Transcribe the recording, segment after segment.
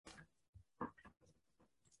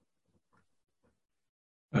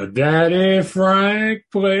Daddy Frank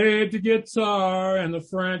played the guitar and the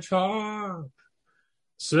French harp.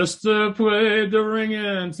 Sister played the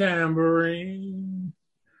ringing tambourine.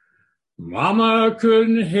 Mama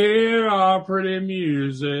couldn't hear our pretty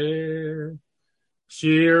music.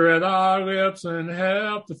 She read our lips and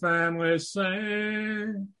helped the family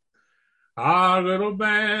sing. Our little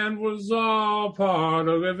band was all part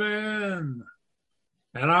of living,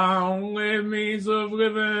 and our only means of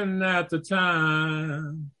living at the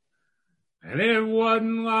time. And it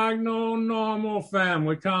wasn't like no normal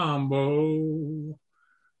family combo,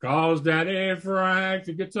 'cause Daddy Frank,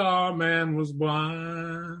 the guitar man, was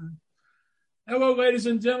blind. Hello, ladies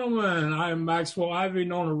and gentlemen. I am Maxwell Ivy,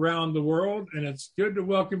 known around the world, and it's good to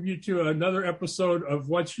welcome you to another episode of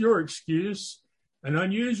What's Your Excuse? An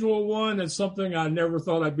unusual one and something I never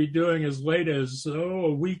thought I'd be doing as late as,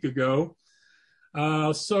 a week ago.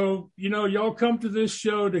 Y'all come to this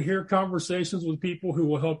show to hear conversations with people who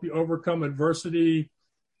will help you overcome adversity,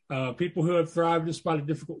 people who have thrived despite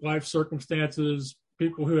difficult life circumstances,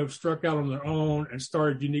 people who have struck out on their own and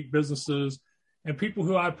started unique businesses, and people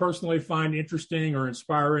who I personally find interesting or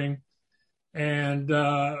inspiring. And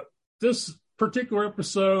this particular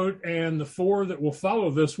episode and the four that will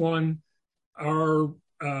follow this one are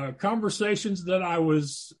conversations that I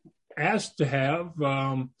was asked to have.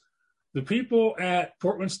 The people at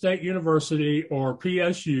Portland State University, or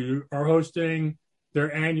PSU, are hosting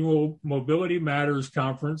their annual Mobility Matters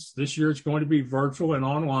conference. This year it's going to be virtual and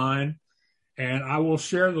online. And I will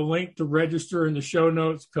share the link to register in the show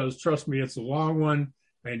notes because, trust me, it's a long one.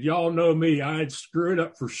 And y'all know me, I'd screw it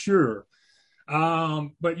up for sure.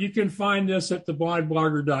 But you can find this at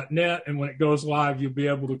theblindblogger.net. And when it goes live, you'll be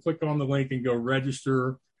able to click on the link and go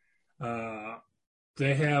register.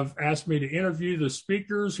 They have asked me to interview the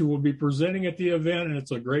speakers who will be presenting at the event. And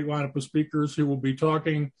it's a great lineup of speakers who will be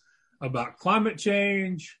talking about climate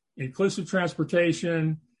change, inclusive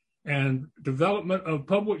transportation, and development of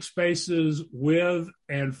public spaces with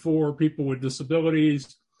and for people with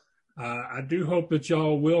disabilities. I do hope that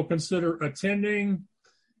y'all will consider attending,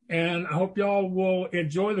 and I hope y'all will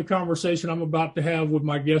enjoy the conversation I'm about to have with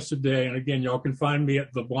my guest today. And again, y'all can find me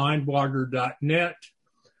at theblindblogger.net,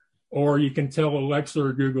 or you can tell Alexa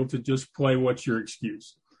or Google to just play What's Your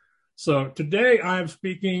Excuse? So today I am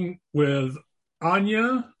speaking with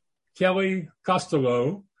Áine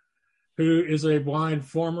Kelly-Costello, who is a blind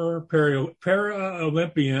former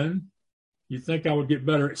para-Olympian. You'd think I would get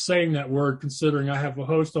better at saying that word, considering I have a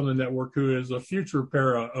host on the network who is a future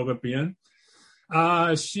para-Olympian.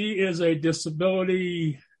 She is a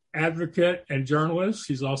disability advocate and journalist.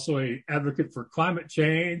 She's also an advocate for climate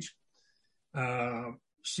change.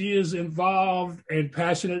 She is involved and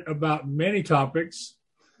passionate about many topics.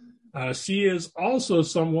 She is also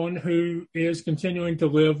someone who is continuing to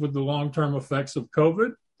live with the long-term effects of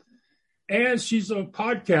COVID. And she's a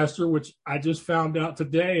podcaster, which I just found out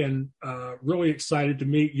today, and really excited to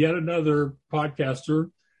meet yet another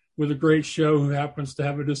podcaster with a great show who happens to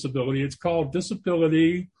have a disability. It's called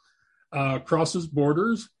Disability Crosses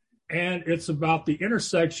Borders, and it's about the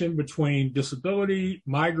intersection between disability,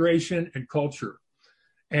 migration, and culture.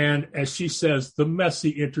 And as she says, the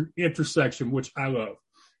messy intersection, which I love.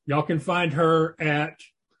 Y'all can find her at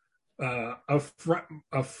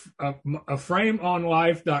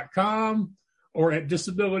aframeonlife.com or at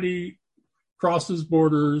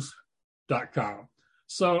disabilitycrossesborders.com.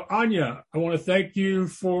 So, Áine, I want to thank you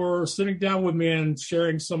for sitting down with me and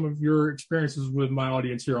sharing some of your experiences with my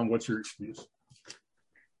audience here on What's Your Excuse?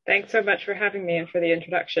 Thanks so much for having me and for the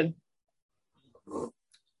introduction.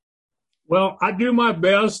 Well, I do my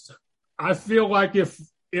best. I feel like if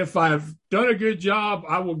I've done a good job,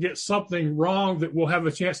 I will get something wrong that we'll have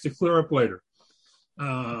a chance to clear up later.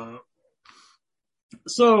 No,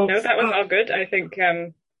 that was all good. I think,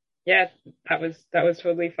 that was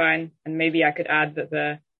totally fine. And maybe I could add that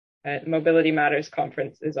the Mobility Matters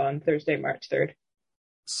conference is on Thursday, March 3rd.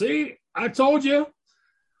 See, I told you.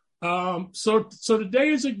 So today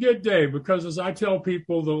is a good day because, as I tell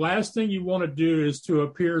people, the last thing you want to do is to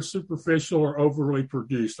appear superficial or overly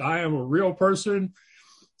produced. I am a real person.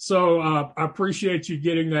 So I appreciate you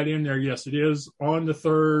getting that in there. Yes, it is on the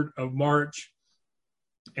 3rd of March.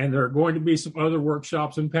 And there are going to be some other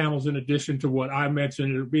workshops and panels in addition to what I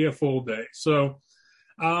mentioned. It'll be a full day. So,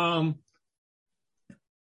 as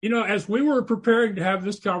we were preparing to have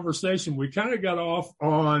this conversation, we kind of got off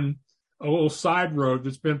on a little side road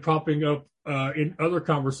that's been popping up in other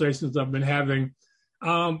conversations I've been having.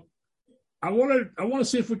 I want to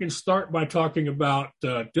see if we can start by talking about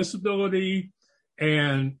disability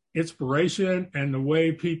and inspiration and the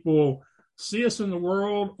way people see us in the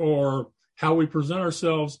world or how we present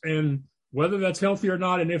ourselves. And whether that's healthy or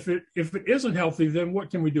not. And if it isn't healthy, then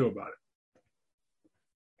what can we do about it?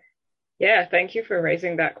 Yeah, thank you for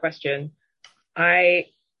raising that question. I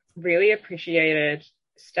really appreciated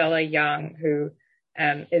Stella Young, who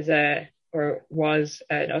was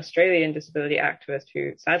an Australian disability activist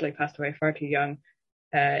who sadly passed away far too young.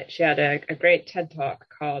 She had a great TED Talk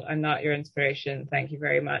called "I'm Not Your Inspiration, Thank You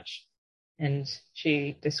Very Much." And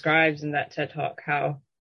she describes in that TED Talk how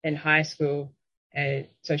in high school,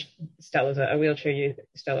 Stella was a wheelchair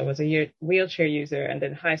user, and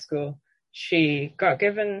in high school, she got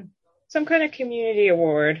given some kind of community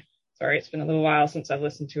award. Sorry, it's been a little while since I've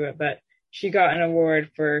listened to it, but she got an award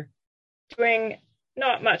for doing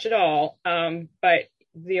not much at all. But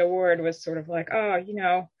the award was sort of like,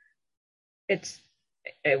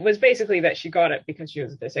 it was basically that she got it because she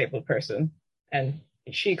was a disabled person, and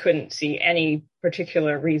she couldn't see any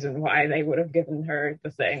particular reason why they would have given her the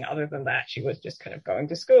thing other than that she was just kind of going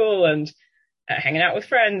to school and hanging out with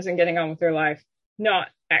friends and getting on with her life, not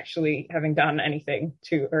actually having done anything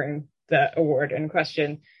to earn the award in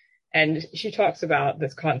question. And she talks about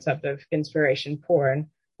this concept of inspiration porn,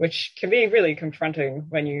 which can be really confronting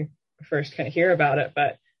when you first kind of hear about it.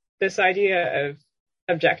 But this idea of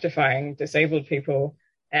objectifying disabled people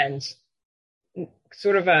and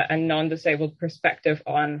sort of a non-disabled perspective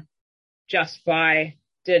on just by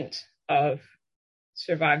dint of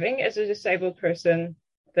surviving as a disabled person,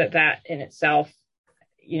 that in itself,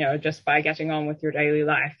 just by getting on with your daily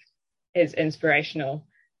life is inspirational.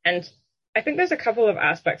 And I think there's a couple of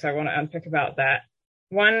aspects I want to unpick about that.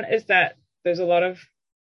 One is that there's a lot of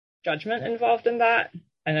judgment involved in that,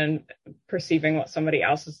 and then perceiving what somebody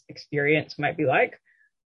else's experience might be like.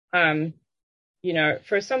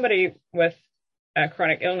 For somebody with a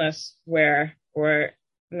chronic illness or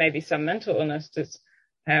maybe some mental illness,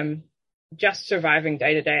 just surviving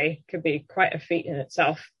day to day could be quite a feat in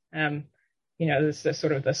itself. There's the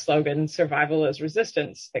sort of the slogan, survival is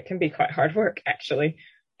resistance. It can be quite hard work, actually.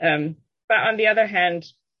 But on the other hand,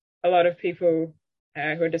 a lot of people who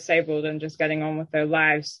are disabled and just getting on with their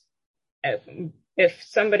lives, if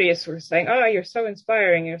somebody is sort of saying, oh, you're so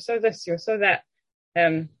inspiring, you're so this, you're so that,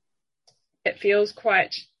 it feels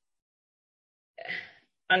quite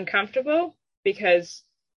uncomfortable because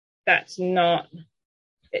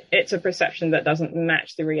it's a perception that doesn't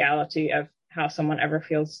match the reality of how someone ever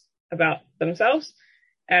feels about themselves.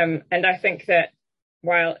 And I think that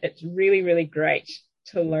while it's really, really great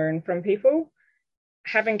to learn from people,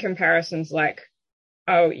 having comparisons like,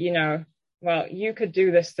 you could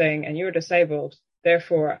do this thing and you're disabled,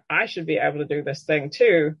 therefore I should be able to do this thing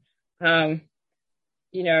too.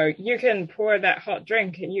 You can pour that hot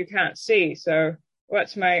drink and you can't see. So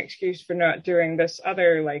what's my excuse for not doing this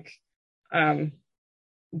other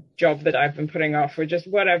job that I've been putting off, or just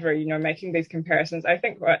whatever, making these comparisons. I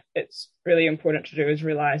think what it's really important to do is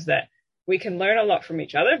realize that we can learn a lot from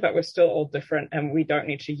each other, but we're still all different and we don't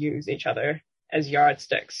need to use each other as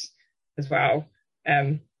yardsticks as well.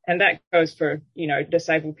 And that goes for,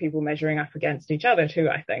 disabled people measuring up against each other too,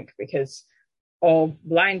 I think, because all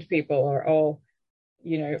blind people or all,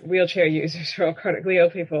 wheelchair users or all chronically ill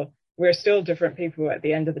people, we're still different people at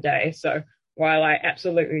the end of the day. So while I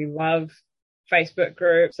absolutely love Facebook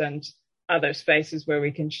groups and other spaces where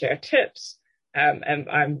we can share tips, and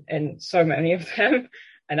I'm in so many of them,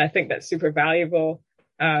 and I think that's super valuable.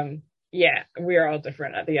 We are all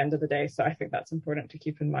different at the end of the day. So I think that's important to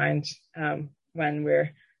keep in mind when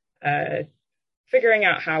we're figuring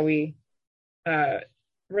out how we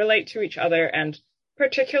relate to each other, and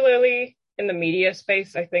particularly in the media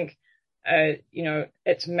space. I think,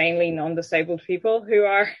 it's mainly non-disabled people who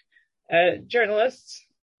are journalists.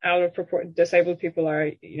 Out of proportion, disabled people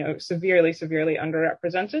are, severely, severely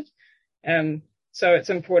underrepresented. So it's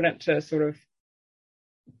important to sort of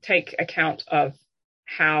take account of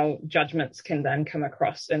how judgments can then come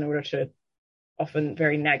across in order to often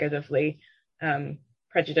very negatively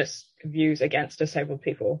prejudice views against disabled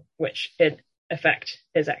people, which in effect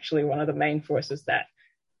is actually one of the main forces that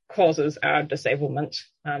causes our disablement,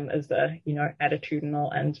 is the, attitudinal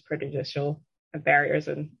and prejudicial barriers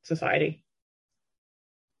in society.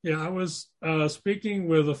 Yeah, I was speaking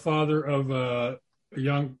with a father of a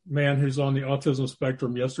young man who's on the autism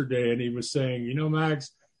spectrum yesterday, and he was saying, Max,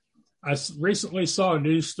 I recently saw a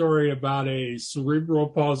news story about a cerebral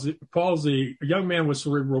palsy, a young man with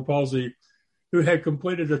cerebral palsy who had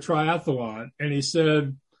completed a triathlon. And he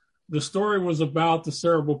said the story was about the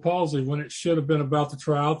cerebral palsy when it should have been about the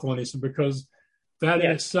triathlon. He said, because that in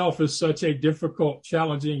itself is such a difficult,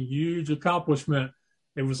 challenging, huge accomplishment.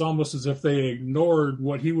 It was almost as if they ignored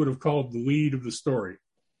what he would have called the lead of the story.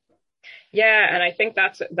 Yeah, and I think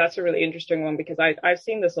that's a really interesting one because I've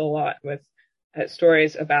seen this a lot with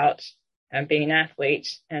stories about being an athlete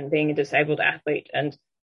and being a disabled athlete, and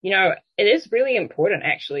it is really important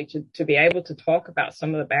actually to be able to talk about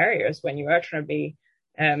some of the barriers when you are trying to be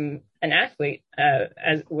an athlete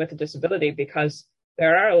as with a disability, because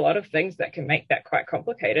there are a lot of things that can make that quite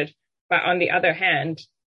complicated. But on the other hand,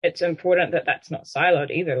 it's important that that's not siloed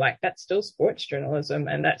either. Like that's still sports journalism,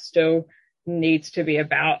 and that still needs to be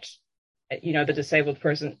about the disabled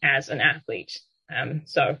person as an athlete.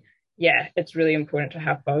 So yeah, it's really important to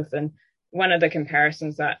have both. And one of the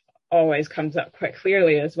comparisons that always comes up quite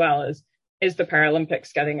clearly as well is the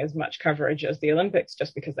Paralympics getting as much coverage as the Olympics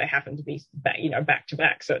just because they happen to be back to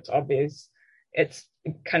back. So it's obvious, it's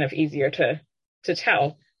kind of easier to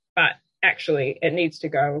tell, but actually it needs to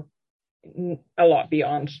go a lot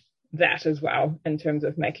beyond that as well in terms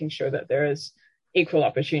of making sure that there is equal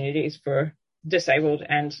opportunities for disabled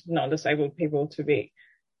and non-disabled people to be,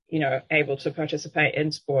 able to participate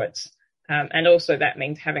in sports. And also that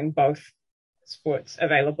means having both sports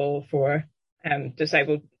available for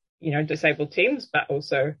disabled teams, but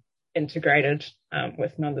also integrated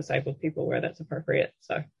with non-disabled people where that's appropriate.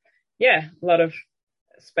 So yeah, a lot of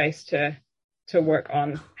space to work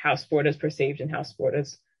on how sport is perceived and how sport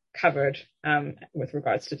is covered with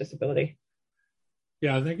regards to disability.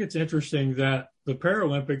 Yeah, I think it's interesting that the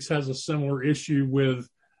Paralympics has a similar issue with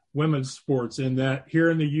women's sports in that here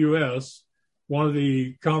in the U.S., one of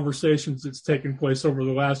the conversations that's taken place over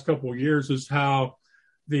the last couple of years is how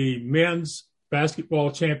the men's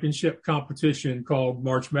basketball championship competition called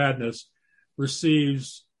March Madness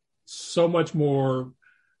receives so much more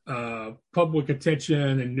public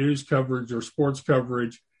attention and news coverage or sports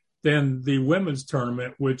coverage than the women's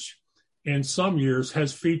tournament, which in some years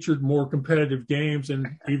has featured more competitive games and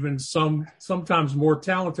even sometimes more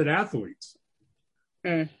talented athletes.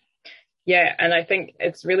 Mm. Yeah, and I think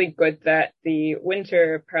it's really good that the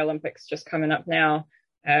Winter Paralympics just coming up now,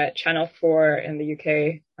 Channel 4 in the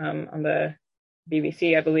UK on the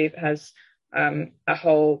BBC, I believe, has a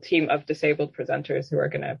whole team of disabled presenters who are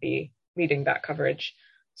going to be leading that coverage.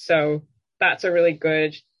 So that's a really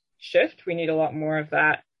good shift. We need a lot more of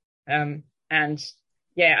that. And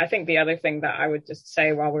yeah, I think the other thing that I would just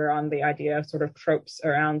say while we're on the idea of sort of tropes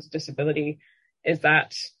around disability is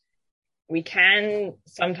that we can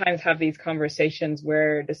sometimes have these conversations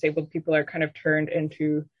where disabled people are kind of turned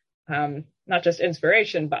into not just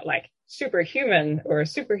inspiration, but like superhuman or a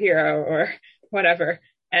superhero or whatever.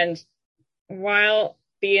 And while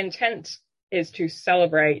the intent is to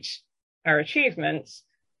celebrate our achievements,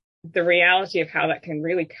 the reality of how that can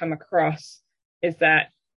really come across is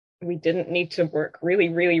that we didn't need to work really,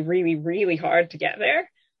 really, really, really hard to get there.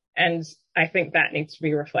 And I think that needs to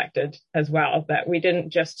be reflected as well, that we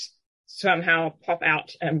didn't just somehow pop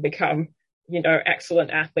out and become,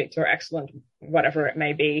 excellent athletes or excellent whatever it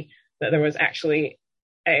may be, that there was actually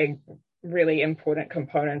a really important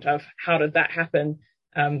component of how did that happen,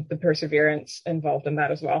 the perseverance involved in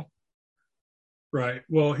that as well. Right.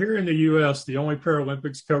 Well, here in the U.S., the only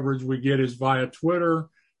Paralympics coverage we get is via Twitter,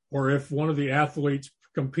 or if one of the athletes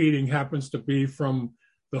competing happens to be from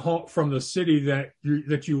the city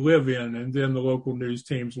that you live in, and then the local news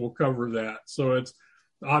teams will cover that. So it's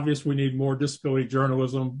obvious we need more disability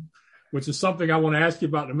journalism, which is something I want to ask you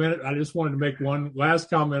about in a minute. I just wanted to make one last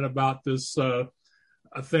comment about this a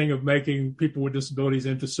thing of making people with disabilities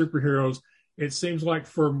into superheroes. It seems like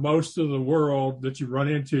for most of the world that you run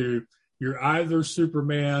into, you're either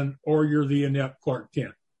Superman or you're the inept Clark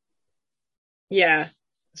Kent. Yeah.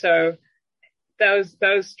 So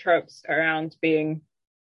those tropes around being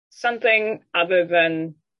something other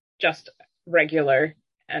than just regular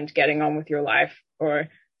and getting on with your life, or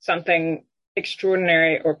something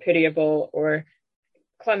extraordinary or pitiable or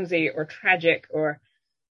clumsy or tragic, or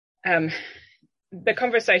the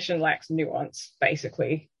conversation lacks nuance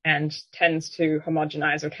basically, and tends to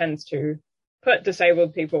homogenize or tends to put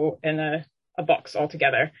disabled people in a box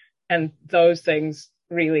altogether. And those things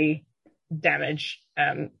really damage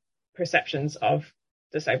perceptions of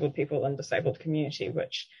disabled people and disabled community,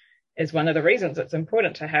 which is one of the reasons it's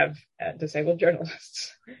important to have disabled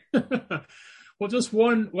journalists. Well, just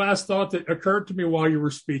one last thought that occurred to me while you were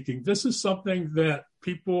speaking. This is something that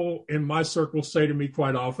people in my circle say to me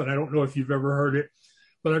quite often. I don't know if you've ever heard it,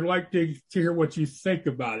 but I'd like to hear what you think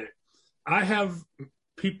about it. I have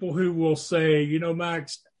people who will say,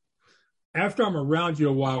 Max, after I'm around you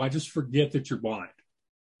a while, I just forget that you're blind.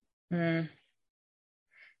 Mm.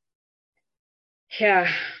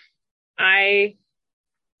 Yeah, I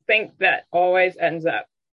think that always ends up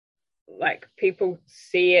like people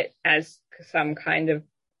see it as some kind of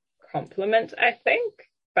compliment, I think.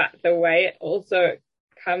 But the way it also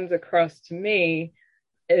comes across to me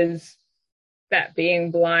is that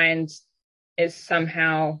being blind is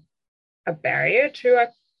somehow a barrier to a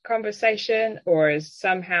conversation, or is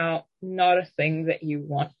somehow not a thing that you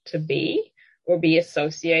want to be or be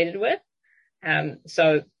associated with.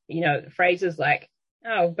 So, phrases like,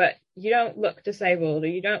 oh, but you don't look disabled, or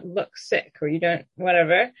you don't look sick, or you don't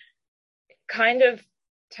whatever, kind of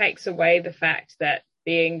takes away the fact that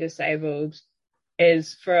being disabled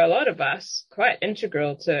is, for a lot of us, quite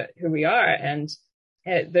integral to who we are. And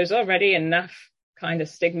there's already enough kind of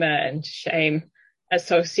stigma and shame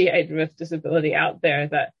associated with disability out there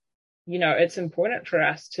that, it's important for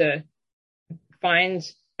us to find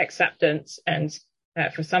acceptance and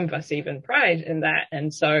for some of us even pride in that.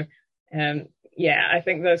 And so, I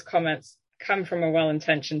think those comments come from a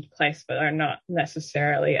well-intentioned place, but are not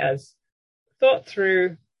necessarily as thought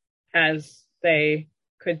through as they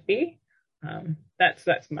could be.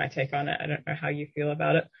 That's my take on it. I don't know how you feel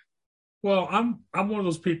about it. Well, I'm one of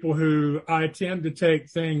those people who I tend to take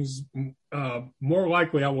things more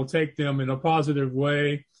likely I will take them in a positive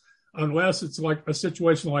way, unless it's like a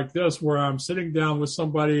situation like this where I'm sitting down with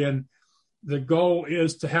somebody and the goal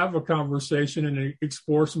is to have a conversation and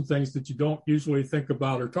explore some things that you don't usually think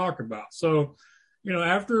about or talk about. So,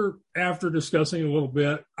 after discussing a little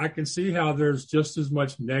bit, I can see how there's just as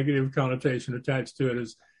much negative connotation attached to it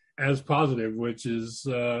as positive, which is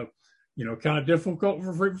kind of difficult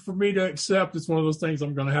for me to accept. It's one of those things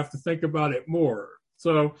I'm going to have to think about it more.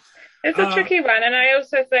 So it's a tricky one. And I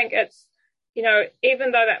also think it's,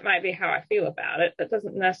 even though that might be how I feel about it, that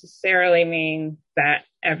doesn't necessarily mean that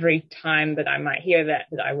every time that I might hear that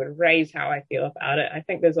I would raise how I feel about it. I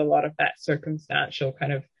think there's a lot of that circumstantial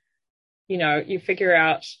kind of, you figure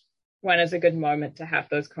out when is a good moment to have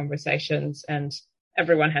those conversations, and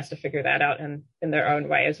everyone has to figure that out in their own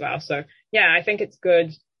way as well. So, I think it's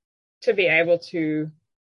good to be able to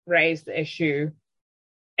raise the issue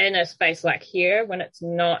in a space like here, when it's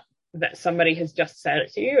not that somebody has just said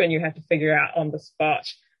it to you and you have to figure out on the spot,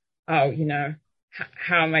 how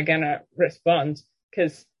am I going to respond?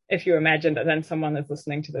 Because if you imagine that then someone is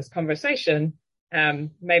listening to this conversation,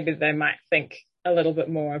 maybe they might think a little bit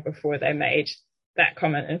more before they made that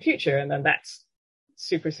comment in future. And then that's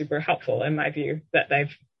super, super helpful in my view, that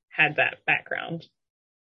they've had that background.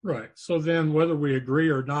 Right. So then whether we agree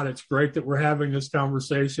or not, it's great that we're having this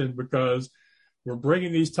conversation, because we're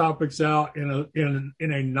bringing these topics out in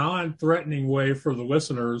a non-threatening way for the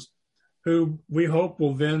listeners, who we hope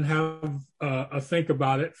will then have a think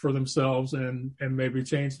about it for themselves and maybe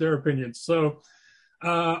change their opinions. So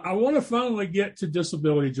I want to finally get to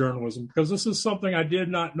disability journalism, because this is something I did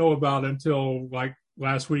not know about until like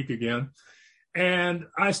last week again. And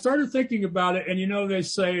I started thinking about it, and they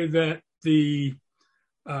say that the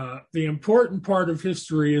important part of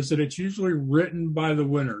history is that it's usually written by the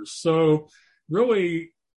winners. So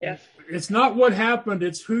really, yes, it's not what happened,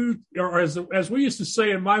 it's who, or as we used to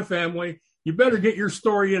say in my family, you better get your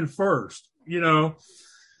story in first,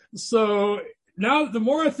 So now the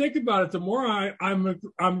more I think about it, the more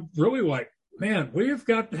I'm really like, man, we have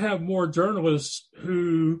got to have more journalists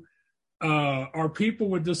who are people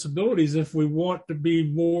with disabilities if we want to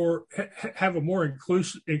be have a more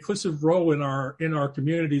inclusive role in our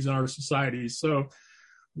communities and our societies. So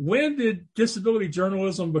when did disability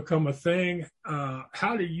journalism become a thing?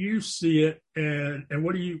 How do you see it, and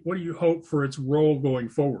what do you hope for its role going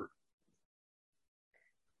forward?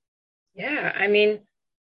 Yeah, I mean,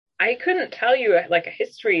 I couldn't tell you like a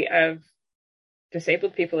history of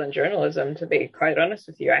disabled people in journalism, to be quite honest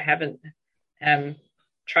with you. I haven't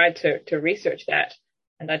tried to research that,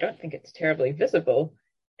 and I don't think it's terribly visible.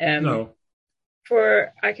 No.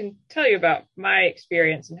 I can tell you about my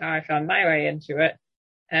experience and how I found my way into it,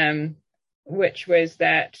 which was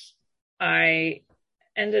that I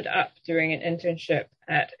ended up doing an internship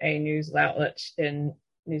at a news outlet in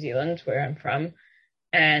New Zealand, where I'm from.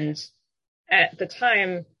 And at the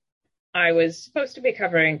time, I was supposed to be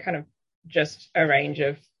covering kind of just a range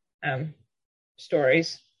of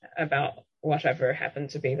stories about whatever happened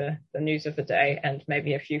to be the news of the day, and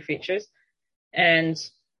maybe a few features. And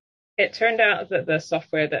it turned out that the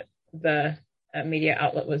software that the media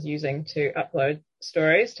outlet was using to upload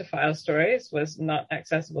stories, to file stories, was not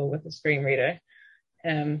accessible with a screen reader.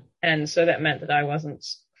 And so that meant that I wasn't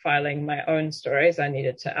filing my own stories. I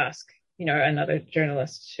needed to ask, another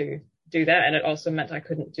journalist to do that. And it also meant I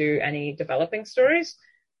couldn't do any developing stories,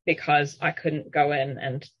 because I couldn't go in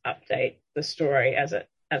and update the story as it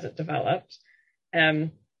developed.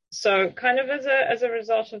 So kind of as a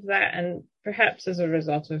result of that, and perhaps as a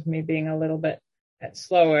result of me being a little bit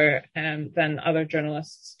slower than other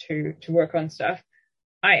journalists to work on stuff,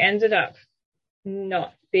 I ended up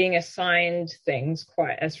not being assigned things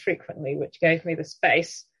quite as frequently, which gave me the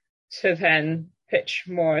space to then pitch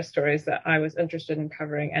more stories that I was interested in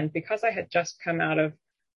covering. And because I had just come out of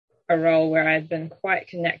a role where I'd been quite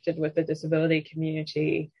connected with the disability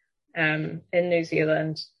community in New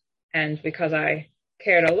Zealand, and because I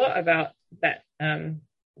cared a lot about that,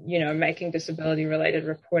 making disability related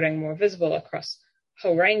reporting more visible across a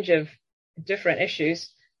whole range of different issues,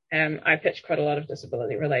 I pitched quite a lot of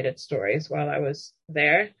disability related stories while I was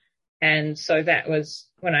there. And so that was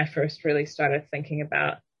when I first really started thinking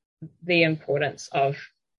about the importance of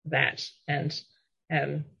that. And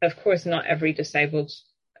of course, not every disabled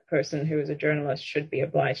person who is a journalist should be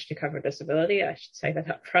obliged to cover disability. I should say that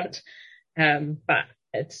up front. But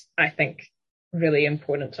it's, I think, really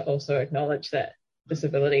important to also acknowledge that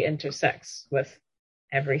disability intersects with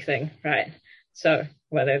everything, right? So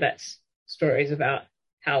whether that's stories about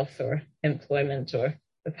health or employment or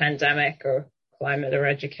the pandemic or climate or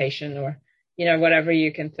education or, whatever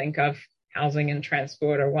you can think of, housing and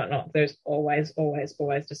transport or whatnot, there's always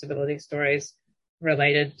disability stories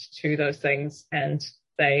related to those things, and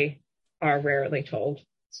they are rarely told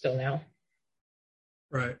still now.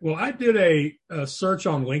 Right. Well, I did a search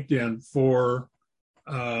on LinkedIn for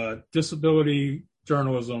disability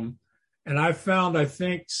journalism, and I found, I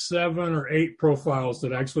think, 7 or 8 profiles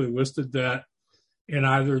that actually listed that in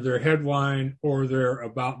either their headline or their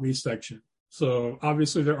About Me section. So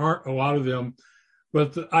obviously there aren't a lot of them,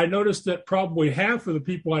 but I noticed that probably half of the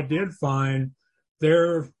people I did find,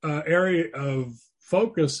 their area of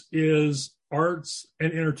focus is arts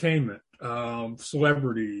and entertainment,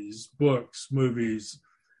 celebrities, books, movies.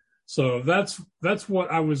 So that's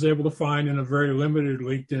what I was able to find in a very limited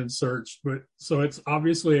LinkedIn search. But so it's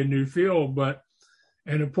obviously a new field, but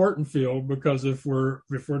an important field, because if we're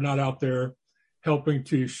not out there helping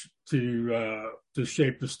to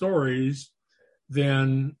shape the stories,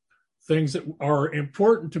 then things that are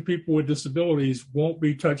important to people with disabilities won't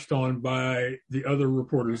be touched on by the other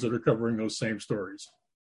reporters that are covering those same stories.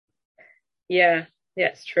 Yeah,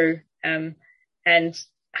 it's true. And I'd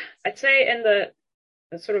say in the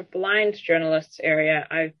sort of blind journalists area,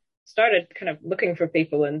 I started kind of looking for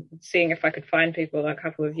people and seeing if I could find people a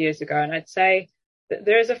couple of years ago. And I'd say that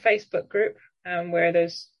there is a Facebook group where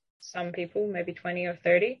there's some people, maybe 20 or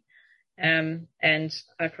 30. And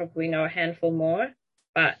I probably know a handful more.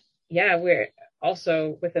 But yeah, we're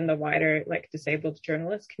also within the wider disabled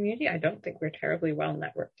journalist community. I don't think we're terribly well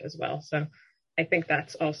networked as well. So I think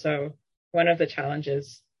that's also one of the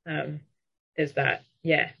challenges, is that,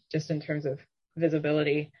 just in terms of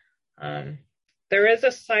visibility. There is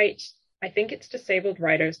a site, I think it's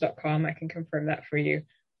disabledwriters.com, I can confirm that for you,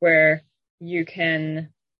 where you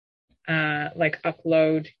can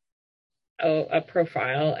upload a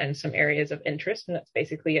profile and some areas of interest, and that's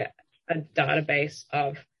basically a database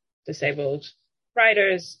of disabled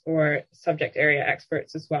writers or subject area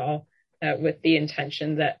experts as well, with the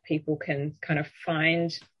intention that people can kind of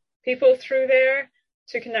find people through there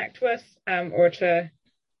to connect with, or to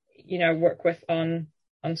work with on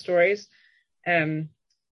stories.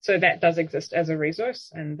 So that does exist as a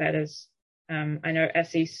resource, and that is, I know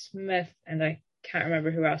S.E. Smith, and I can't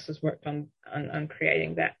remember who else has worked on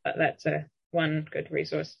creating that, but that's one good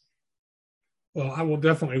resource. Well, I will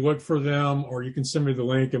definitely look for them, or you can send me the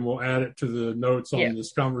link and we'll add it to the notes on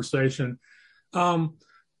this conversation.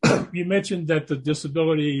 You mentioned that the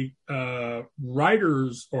disability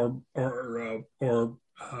writers or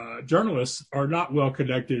journalists are not well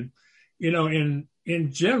connected. In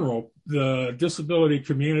general, the disability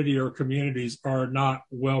community or communities are not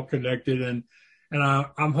well connected, and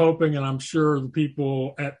I'm hoping, and I'm sure the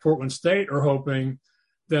people at Portland State are hoping,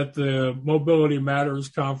 that the Mobility Matters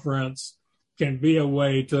Conference can be a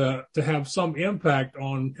way to have some impact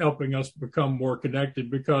on helping us become more connected,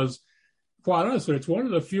 because quite honestly, it's one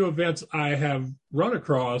of the few events I have run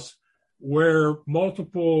across where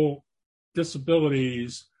multiple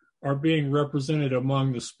disabilities are being represented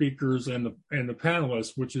among the speakers and the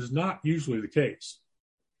panelists, which is not usually the case.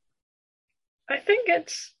 I think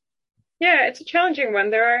it's a challenging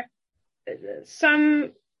one. There are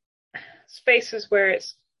some spaces where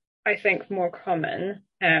it's, I think, more common,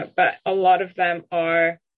 but a lot of them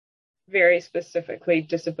are very specifically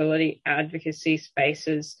disability advocacy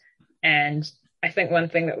spaces. And I think one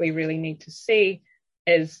thing that we really need to see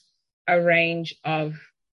is a range of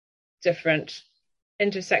different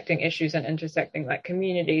intersecting issues and intersecting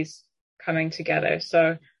communities coming together.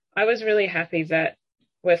 So I was really happy that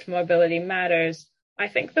with Mobility Matters, I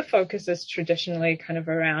think the focus is traditionally kind of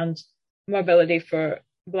around mobility for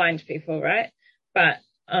blind people, right? But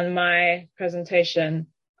on my presentation,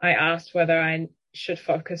 I asked whether I should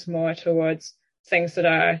focus more towards things that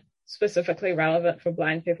are specifically relevant for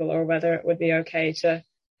blind people, or whether it would be okay to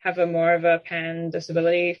have a more of a pan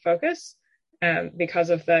disability focus because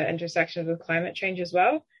of the intersections with climate change as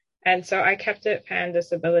well. And so I kept it pan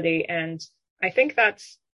disability. And I think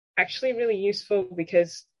that's actually really useful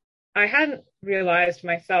because I hadn't realized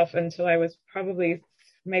myself until I was probably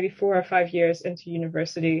maybe 4 or 5 years into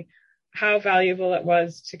university how valuable it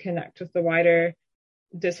was to connect with the wider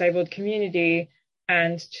disabled community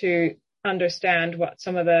and to understand what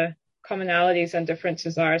some of the commonalities and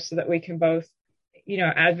differences are, so that we can both,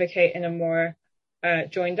 advocate in a more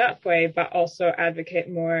joined up way, but also advocate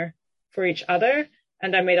more for each other.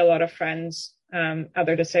 And I made a lot of friends,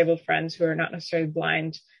 other disabled friends who are not necessarily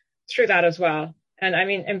blind, through that as well. And I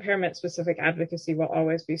mean, impairment specific advocacy will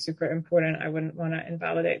always be super important. I wouldn't want to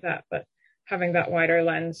invalidate that, but having that wider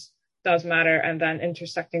lens does matter. And then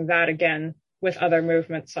intersecting that again with other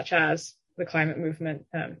movements such as the climate movement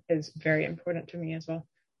is very important to me as well.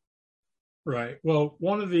 Right. Well,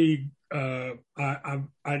 one of the,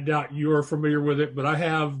 I doubt you're familiar with it, but I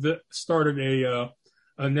have started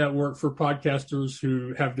a network for podcasters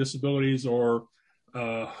who have disabilities, or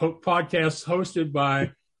podcasts hosted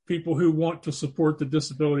by people who want to support the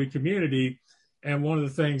disability community. And one of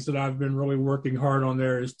the things that I've been really working hard on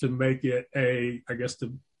there is to make it I guess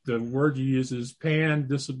the word you use is pan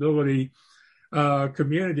disability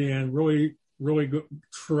community, and really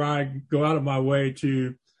go out of my way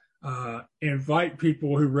to invite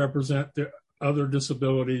people who represent the other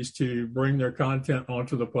disabilities to bring their content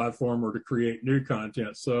onto the platform or to create new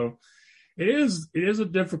content. So it is a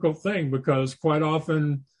difficult thing, because quite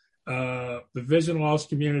often the vision loss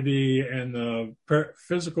community and the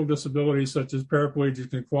physical disabilities such as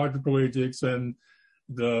paraplegics and quadriplegics and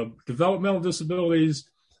the developmental disabilities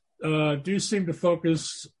do seem to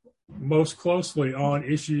focus most closely on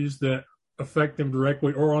issues that affect them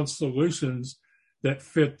directly, or on solutions that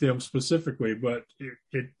fit them specifically. But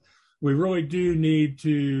we really do need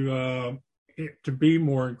to be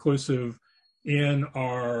more inclusive in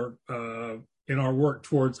our work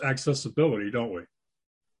towards accessibility, don't we?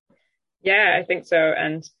 Yeah, I think so.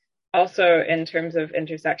 And also in terms of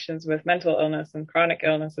intersections with mental illness and chronic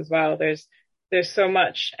illness as well, there's so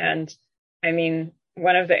much. And I mean,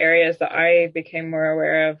 one of the areas that I became more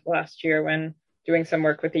aware of last year when doing some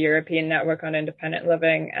work with the European Network on Independent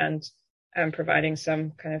Living and providing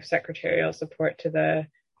some kind of secretarial support to the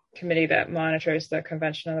committee that monitors the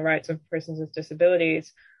Convention on the Rights of Persons with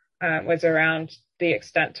Disabilities was around the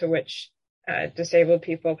extent to which disabled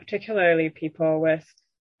people, particularly people with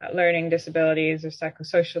learning disabilities or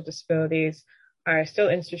psychosocial disabilities, are still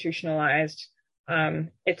institutionalized.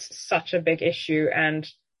 It's such a big issue, and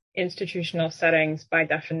institutional settings, by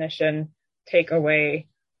definition, take away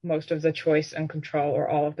most of the choice and control, or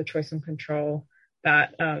all of the choice and control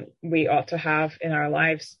that we ought to have in our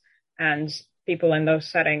lives. And people in those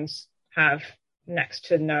settings have next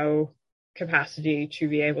to no capacity to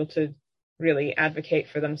be able to really advocate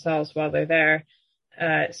for themselves while they're there.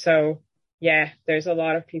 So yeah, there's a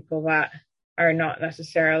lot of people that are not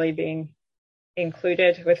necessarily being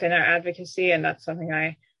included within our advocacy. And that's something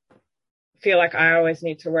I feel like I always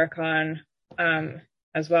need to work on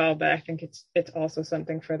as well. But I think it's also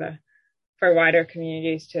something for wider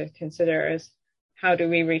communities to consider, is how do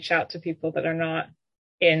we reach out to people that are not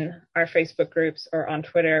in our Facebook groups or on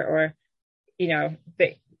Twitter, or,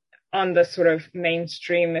 on the sort of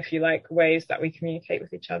mainstream, if you like, ways that we communicate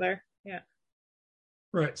with each other. Yeah.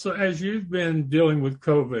 Right. So as you've been dealing with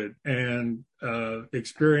COVID and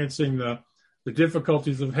experiencing the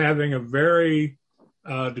difficulties of having a very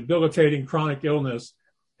debilitating chronic illness,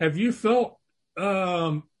 have you felt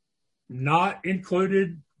not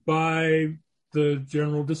included by the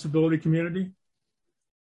general disability community?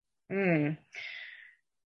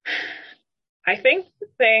 I think the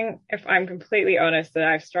thing, if I'm completely honest, that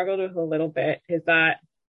I've struggled with a little bit is that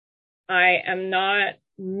I am not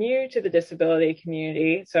new to the disability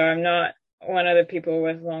community. So I'm not one of the people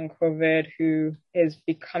with long COVID who is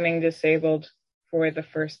becoming disabled for the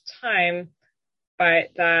first time,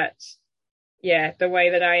 but that, the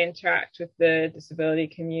way that I interact with the disability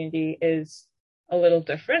community is a little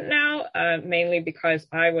different now, mainly because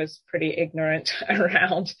I was pretty ignorant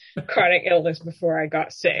around chronic illness before I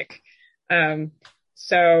got sick.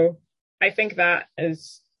 So I think that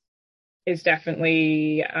is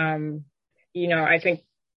definitely, I think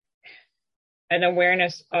an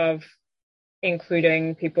awareness of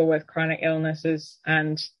including people with chronic illnesses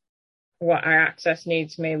and what our access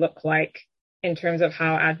needs may look like in terms of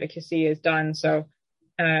how advocacy is done. So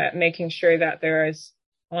making sure that there is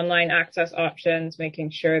online access options,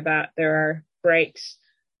 making sure that there are breaks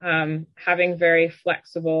having very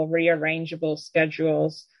flexible, rearrangeable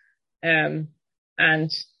schedules, and,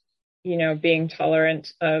 being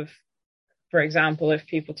tolerant of, for example, if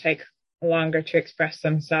people take longer to express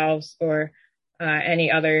themselves or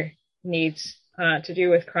any other needs to do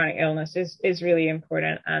with chronic illness is really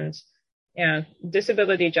important. And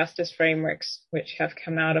disability justice frameworks, which have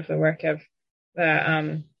come out of the work of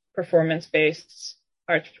the performance-based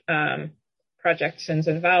art project Sins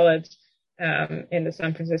Invalid in the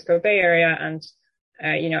San Francisco Bay Area, and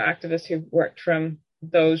activists who've worked from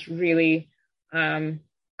those really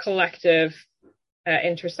collective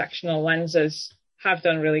intersectional lenses have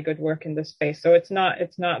done really good work in this space. So it's not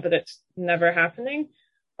that it's never happening,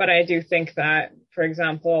 but I do think that, for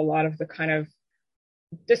example, a lot of the kind of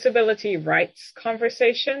disability rights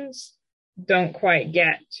conversations don't quite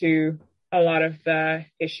get to a lot of the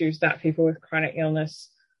issues that people with chronic illness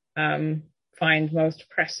find most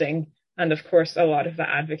pressing. And of course, a lot of the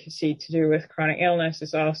advocacy to do with chronic illness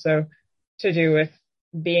is also to do with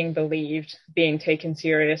being believed, being taken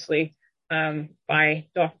seriously by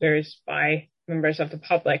doctors, by members of the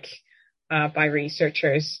public, by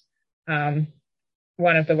researchers.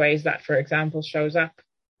 One of the ways that, for example, shows up,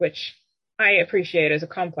 which I appreciate as a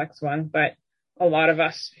complex one, but a lot of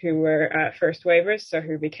us who were first waivers, so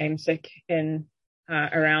who became sick in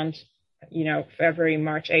around, February,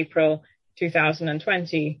 March, April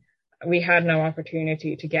 2020, we had no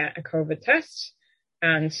opportunity to get a COVID test.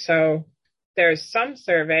 And so there's some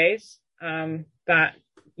surveys that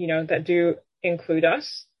do include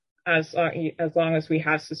us as long as we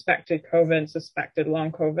have suspected COVID, suspected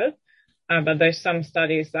long COVID. But there's some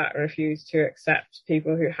studies that refuse to accept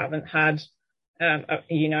people who haven't had,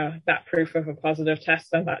 that proof of a positive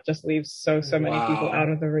test, and that just leaves so many people out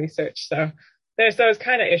of the research. So there's those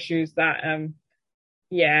kind of issues that,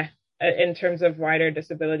 in terms of wider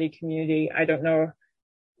disability community, I don't know.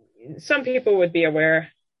 Some people would be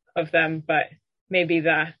aware of them, but maybe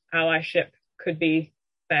the allyship could be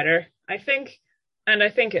better, I think. And I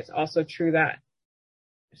think it's also true that,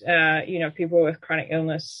 people with chronic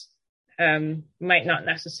illness might not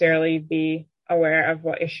necessarily be aware of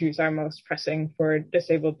what issues are most pressing for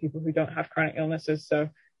disabled people who don't have chronic illnesses. So,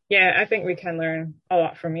 I think we can learn a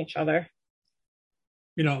lot from each other.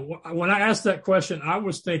 When I asked that question, I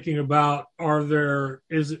was thinking about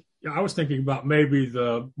maybe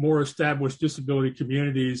the more established disability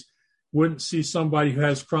communities wouldn't see somebody who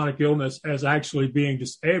has chronic illness as actually being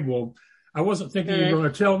disabled. I wasn't thinking you were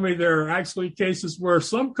going to tell me there are actually cases where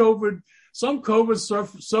some COVID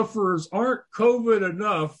sufferers aren't COVID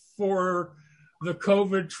enough for the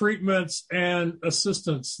COVID treatments and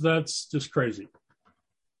assistance. That's just crazy.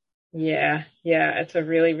 Yeah, it's a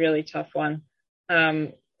really, really tough one.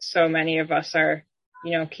 So many of us are,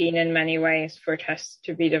 keen in many ways for tests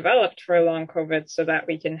to be developed for long COVID so that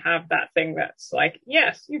we can have that thing that's like,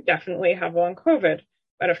 yes, you definitely have long COVID.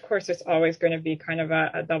 But of course, it's always going to be kind of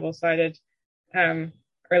a double-sided, or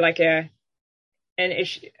like an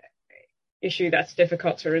issue that's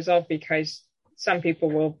difficult to resolve, because some people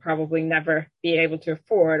will probably never be able to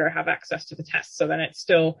afford or have access to the test. So then it's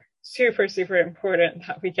still super, super important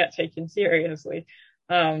that we get taken seriously,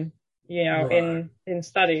 right. in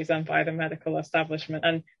studies and by the medical establishment.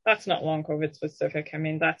 And that's not long COVID specific. I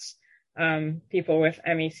mean, that's people with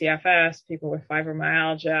ME/CFS, people with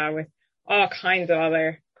fibromyalgia, with all kinds of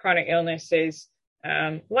other chronic illnesses.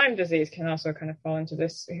 Lyme disease can also kind of fall into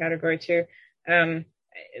this category too,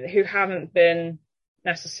 who haven't been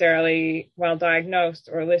necessarily well diagnosed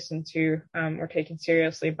or listened to or taken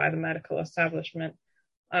seriously by the medical establishment.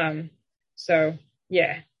 I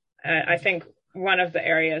think one of the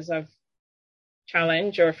areas of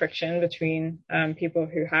challenge or friction between people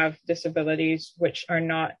who have disabilities which are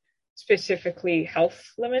not specifically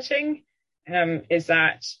health limiting is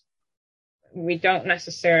that we don't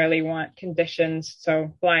necessarily want conditions,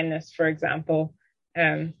 so blindness, for example,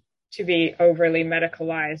 to be overly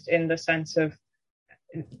medicalized in the sense of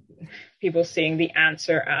people seeing the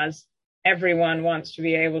answer as everyone wants to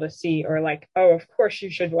be able to see, or like, oh, of course you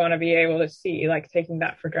should want to be able to see, like taking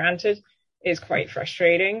that for granted is quite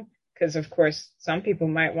frustrating, because of course some people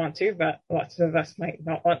might want to, but lots of us might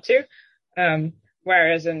not want to.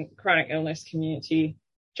 Whereas in chronic illness community,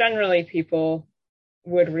 generally people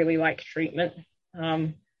would really like treatment.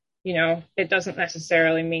 It doesn't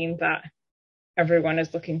necessarily mean that everyone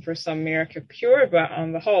is looking for some miracle cure, but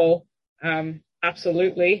on the whole,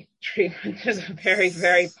 absolutely, treatment is a very,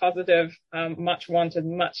 very positive, much wanted,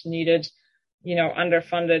 much needed,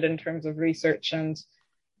 underfunded in terms of research and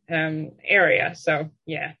area. So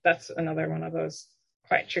that's another one of those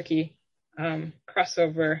quite tricky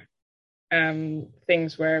crossover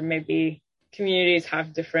things where maybe communities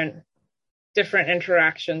have different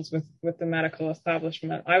interactions with the medical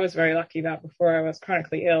establishment. I was very lucky that before I was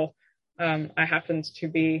chronically ill, I happened to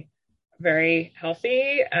be very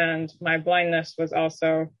healthy, and my blindness was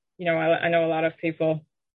also, I know a lot of people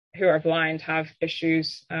who are blind have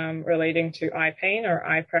issues relating to eye pain or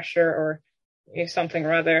eye pressure or something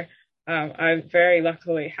or other. I very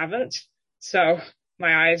luckily haven't. So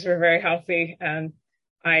my eyes were very healthy, and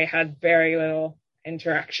I had very little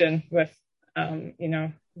interaction with,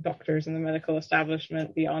 doctors in the medical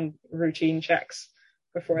establishment beyond routine checks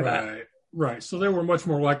before that. Right. So they were much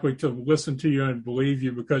more likely to listen to you and believe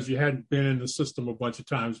you because you hadn't been in the system a bunch of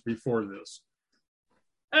times before this.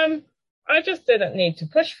 I just didn't need to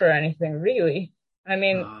push for anything, really. I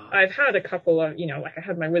mean, I've had a couple of, like I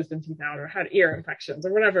had my wisdom teeth out or had ear infections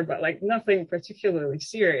or whatever, but like nothing particularly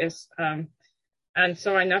serious. And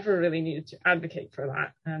so I never really needed to advocate for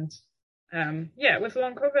that. And with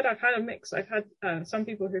long COVID, I've had a mix. I've had some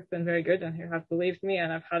people who've been very good and who have believed me,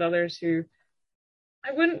 and I've had others who,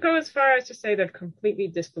 I wouldn't go as far as to say they've completely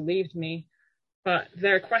disbelieved me, but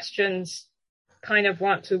their questions kind of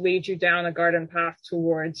want to lead you down a garden path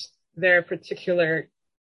towards their particular,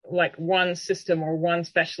 like, one system or one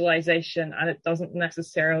specialization, and it doesn't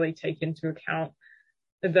necessarily take into account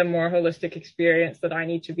the more holistic experience that I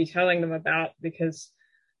need to be telling them about, because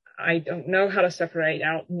I don't know how to separate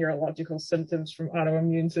out neurological symptoms from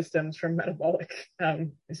autoimmune systems from metabolic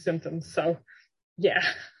symptoms. So, yeah.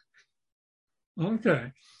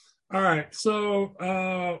 Okay. All right.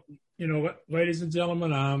 So, ladies and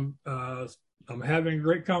gentlemen, I'm having a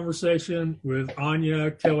great conversation with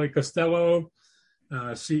Áine Kelly-Costello.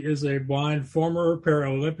 She is a blind former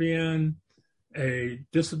Paralympian, a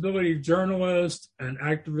disability journalist, an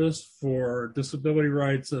activist for disability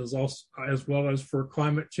rights as well as for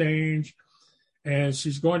climate change. And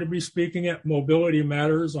she's going to be speaking at Mobility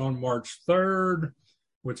Matters on March 3rd,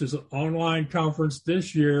 which is an online conference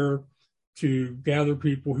this year to gather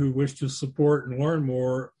people who wish to support and learn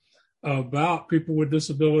more about people with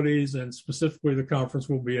disabilities. And specifically, the conference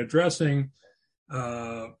will be addressing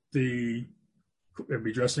it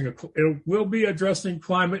will be addressing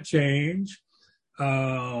climate change,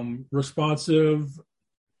 responsive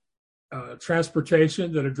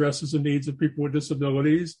transportation that addresses the needs of people with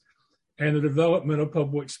disabilities, and the development of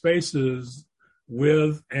public spaces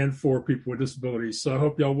with and for people with disabilities. So I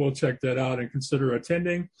hope y'all will check that out and consider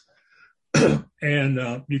attending.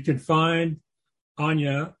 And you can find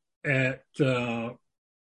Áine at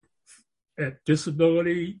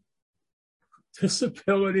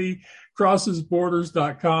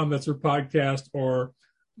disabilitycrossesborders.com. That's her podcast, or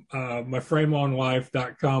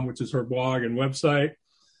myframeonlife.com, which is her blog and website.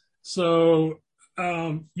 So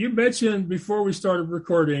you mentioned before we started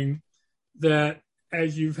recording that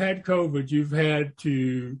as you've had COVID, you've had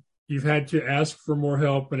to ask for more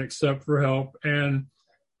help and accept for help. And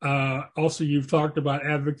also you've talked about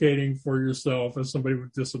advocating for yourself as somebody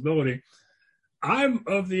with disability. I'm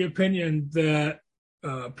of the opinion that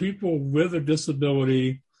people with a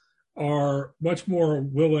disability are much more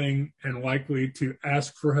willing and likely to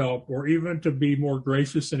ask for help, or even to be more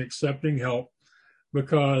gracious in accepting help,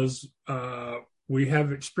 because we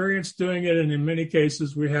have experience doing it, and in many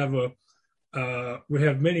cases we have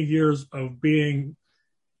many years of being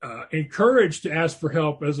encouraged to ask for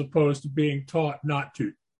help as opposed to being taught not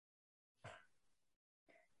to.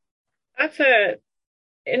 That's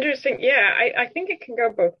interesting. Yeah, I think it can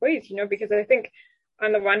go both ways, because I think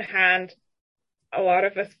on the one hand, a lot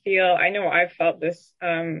of us feel, I know I've felt this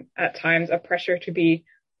at times, a pressure to be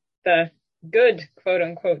the good, quote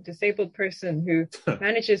unquote, disabled person who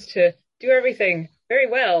manages to do everything very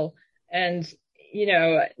well and,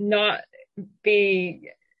 not be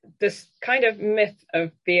this kind of myth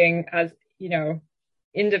of being as,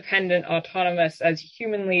 independent, autonomous as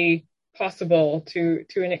humanly possible to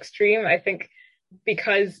an extreme. I think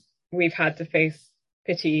because we've had to face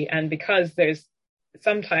pity and because there's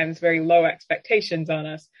sometimes very low expectations on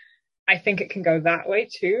us, I think it can go that way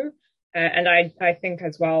too. And I think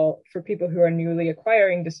as well, for people who are newly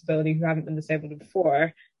acquiring disability, who haven't been disabled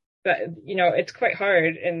before, but, it's quite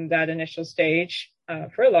hard in that initial stage,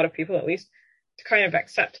 for a lot of people at least, to kind of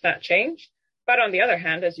accept that change. But on the other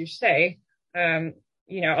hand, as you say, a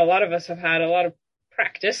lot of us have had a lot of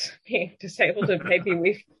practice being disabled, and maybe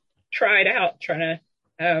we've tried out trying to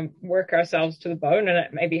work ourselves to the bone, and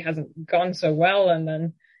it maybe hasn't gone so well. And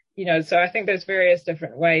then, so I think there's various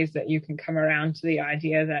different ways that you can come around to the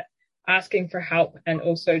idea that asking for help and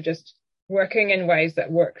also just working in ways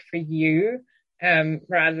that work for you,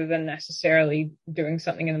 rather than necessarily doing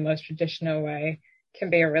something in the most traditional way, can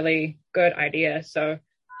be a really good idea. So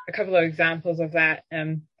a couple of examples of that,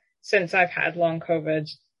 since I've had long COVID,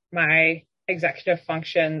 my executive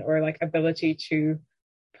function or like ability to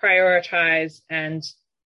prioritize and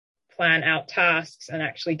plan out tasks and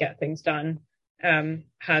actually get things done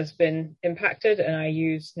has been impacted. And I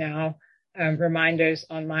use now reminders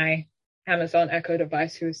on my Amazon Echo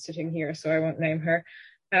device, who is sitting here, so I won't name her,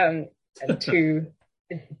 to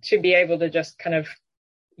be able to just kind of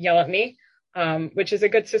yell at me, which is a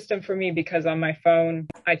good system for me because on my phone,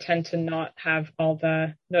 I tend to not have all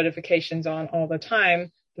the notifications on all the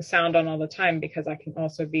time, the sound on all the time, because I can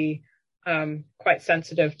also be quite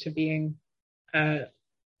sensitive to being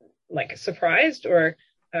like surprised, or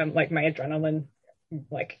like my adrenaline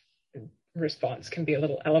like response can be a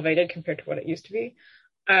little elevated compared to what it used to be.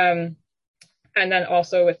 And then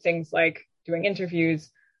also with things like doing interviews,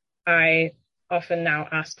 I often now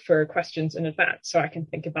ask for questions in advance so I can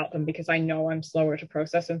think about them because I know I'm slower to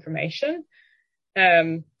process information.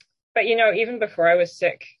 But, you know, even before I was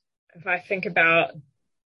sick, if I think about,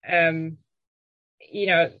 you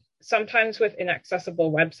know, sometimes with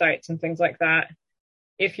inaccessible websites and things like that,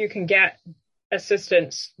 if you can get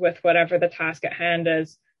assistance with whatever the task at hand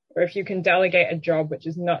is, or if you can delegate a job which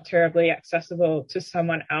is not terribly accessible to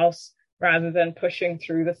someone else rather than pushing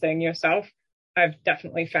through the thing yourself, I've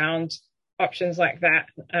definitely found options like that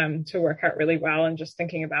to work out really well. And just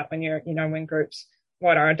thinking about when you're, you know, in groups,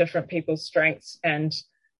 what are different people's strengths and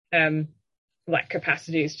like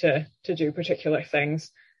capacities to do particular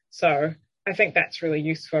things. So I think that's really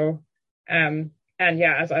useful. And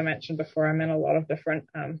yeah, as I mentioned before, I'm in a lot of different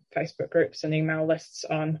Facebook groups and email lists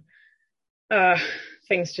on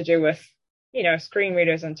things to do with, you know, screen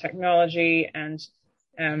readers and technology and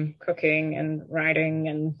cooking and writing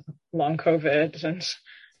and long COVID and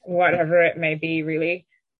whatever it may be, really.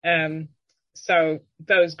 So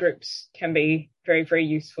those groups can be very, very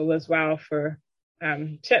useful as well for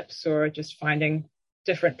tips or just finding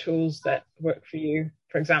different tools that work for you.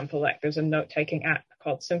 For example, like there's a note-taking app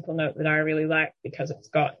called Simple Note that I really like because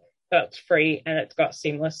it's free and it's got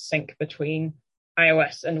seamless sync between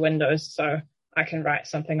iOS and Windows. So I can write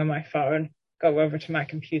something on my phone, go over to my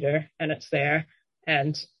computer, and it's there.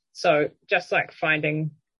 And so just like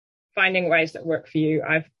finding ways that work for you,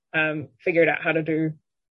 I've figured out how to do,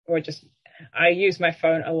 I use my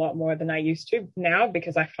phone a lot more than I used to now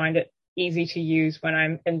because I find it easy to use when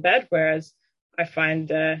I'm in bed, whereas I find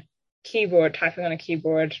the typing on a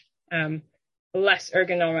keyboard, less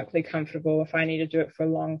ergonomically comfortable if I need to do it for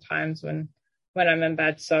long times when I'm in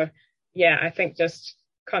bed. So yeah, I think just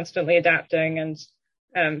constantly adapting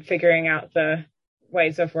and figuring out the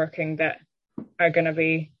ways of working that are going to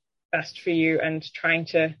be best for you and trying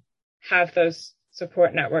to have those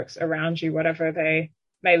support networks around you, whatever they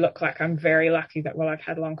may look like. I'm very lucky that while I've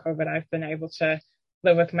had long COVID, I've been able to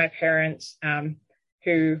live with my parents,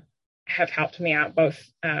 who have helped me out both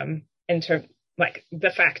in terms, like the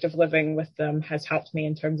fact of living with them has helped me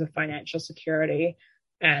in terms of financial security.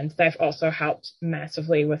 And they've also helped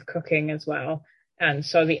massively with cooking as well. And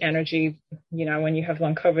so the energy, you know, when you have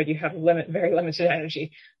long COVID, you have very limited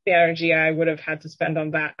energy. The energy I would have had to spend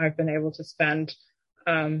on that, I've been able to spend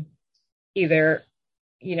either,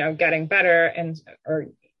 you know, getting better or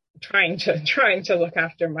trying to look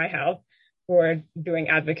after my health, or doing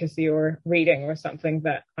advocacy or reading or something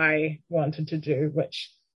that I wanted to do,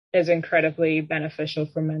 which is incredibly beneficial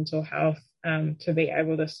for mental health, to be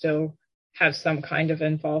able to still have some kind of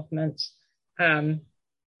involvement from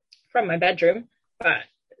my bedroom, but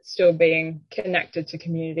still being connected to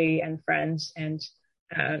community and friends and,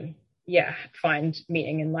 find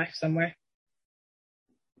meaning in life somewhere.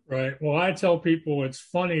 Right. Well, I tell people it's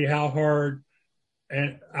funny how hard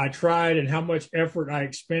and I tried and how much effort I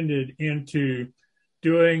expended into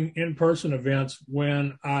doing in-person events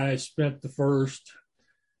when I spent the first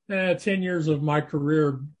 10 years of my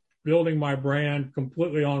career building my brand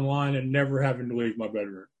completely online and never having to leave my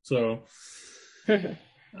bedroom. So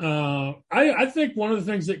I think one of the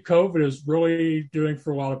things that COVID is really doing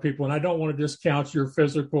for a lot of people, and I don't want to discount your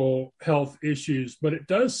physical health issues, but it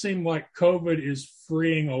does seem like COVID is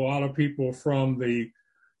freeing a lot of people from the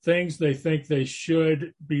things they think they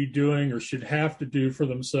should be doing or should have to do for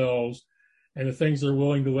themselves, and the things they're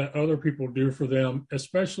willing to let other people do for them,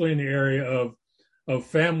 especially in the area of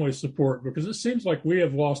family support, because it seems like we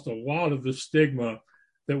have lost a lot of the stigma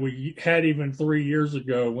that we had even 3 years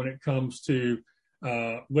ago when it comes to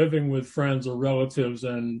living with friends or relatives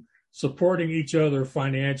and supporting each other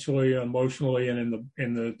financially, emotionally, and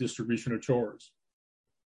in the distribution of chores.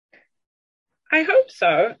 I hope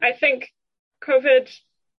so. I think COVID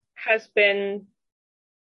has been,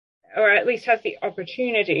 or at least has the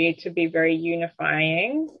opportunity to be very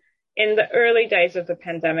unifying. in the early days of the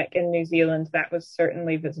pandemic in New Zealand, that was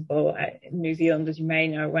certainly visible. New Zealand, as you may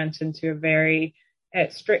know, went into a very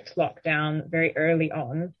strict lockdown very early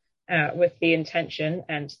on, with the intention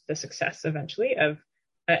and the success eventually of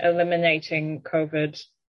eliminating COVID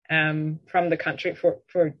from the country for,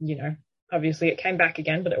 obviously it came back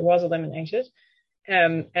again, but it was eliminated.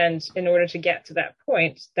 And in order to get to that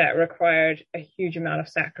point, that required a huge amount of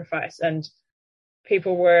sacrifice, and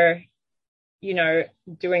people were,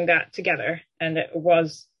 doing that together, and it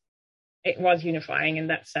was unifying in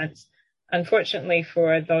that sense. Unfortunately,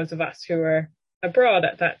 for those of us who were abroad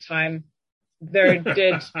at that time, there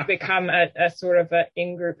did become a sort of an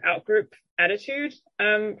in-group, out-group attitude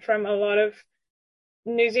from a lot of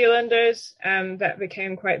New Zealanders that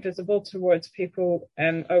became quite visible towards people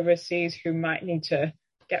overseas who might need to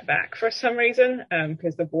get back for some reason,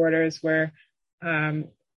 because the borders were,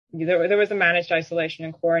 there was a managed isolation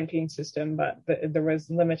and quarantine system, but there was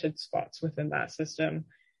limited spots within that system.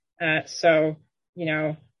 So,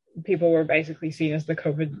 people were basically seen as the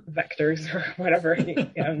COVID vectors or whatever.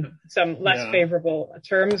 Some less favorable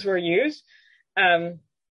terms were used.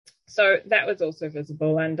 So that was also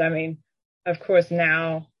visible. And I mean, of course,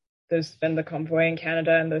 now there's been the convoy in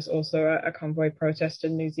Canada, and there's also a convoy protest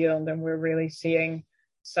in New Zealand, and we're really seeing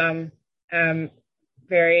some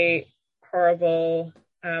very horrible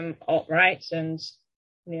alt-right and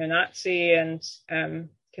neo-Nazi and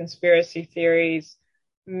conspiracy theories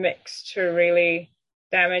mixed to really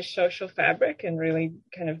damage social fabric and really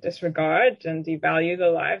kind of disregard and devalue the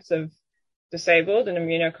lives of disabled and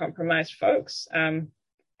immunocompromised folks,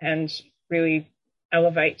 and really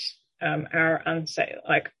elevate our unsafe,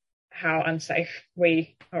 like how unsafe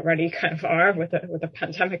we already kind of are with a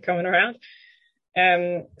pandemic going around.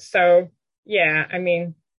 So yeah, I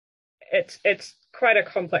mean, it's quite a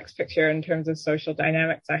complex picture in terms of social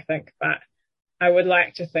dynamics, I think, but I would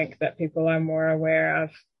like to think that people are more aware of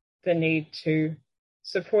the need to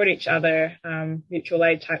support each other, mutual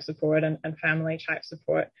aid type support and family type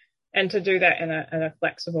support, and to do that in a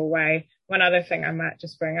flexible way. One other thing I might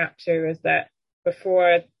just bring up too is that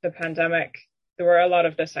before the pandemic, there were a lot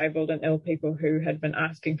of disabled and ill people who had been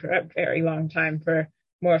asking for a very long time for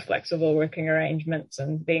more flexible working arrangements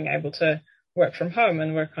and being able to work from home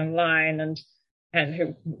and work online, and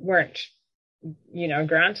who weren't,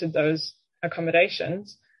 granted those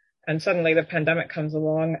accommodations. And suddenly the pandemic comes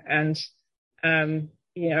along, and,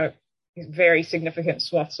 very significant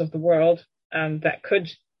swaths of the world that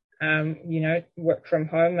could, work from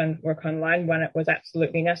home and work online when it was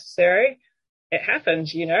absolutely necessary. It happened,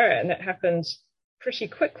 and it happened pretty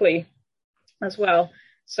quickly as well.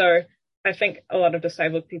 So I think a lot of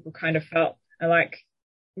disabled people kind of felt like,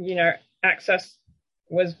 access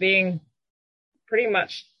was being pretty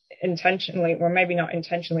much intentionally, or maybe not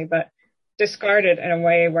intentionally, but discarded in a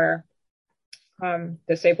way where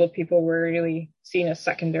disabled people were really seen as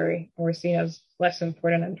secondary or seen as less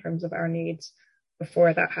important in terms of our needs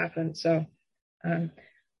before that happened. So,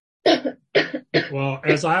 well,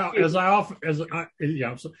 as I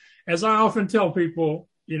often tell people,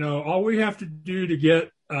 all we have to do to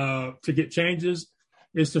get changes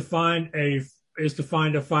is to find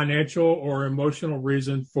a financial or emotional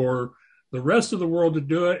reason for the rest of the world to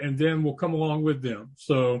do it, and then we'll come along with them.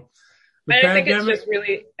 So I think it's just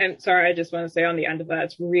really, and sorry, I just want to say on the end of that,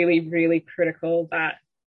 it's really, really critical that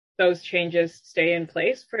those changes stay in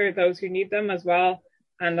place for those who need them as well.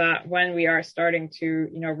 And that when we are starting to,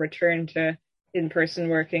 return to in-person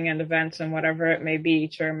working and events and whatever it may be,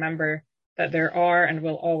 to remember that there are and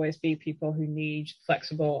will always be people who need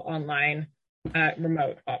flexible online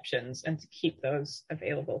remote options, and to keep those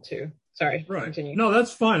available too. Sorry, right. Continue. No,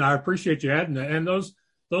 that's fine. I appreciate you adding that. And those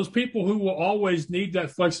people who will always need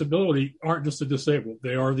that flexibility aren't just the disabled.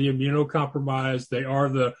 They are the immunocompromised. They are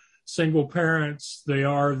the single parents. They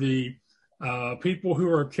are the people who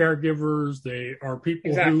are caregivers. They are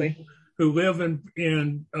people who live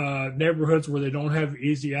in neighborhoods where they don't have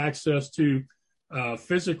easy access to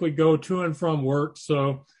physically go to and from work.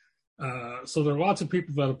 So there are lots of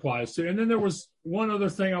people that applies to. And then there was one other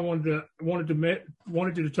thing I wanted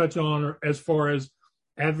you to touch on as far as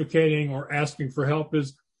advocating or asking for help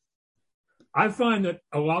is, I find that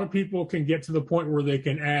a lot of people can get to the point where they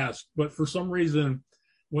can ask, but for some reason,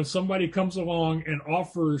 when somebody comes along and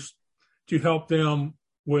offers to help them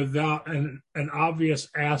without an obvious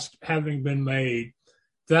ask having been made,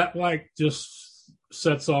 that just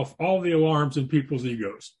sets off all the alarms in people's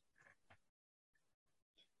egos.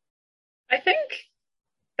 I think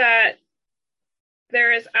that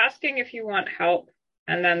there is asking if you want help,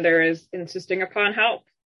 and then there is insisting upon help.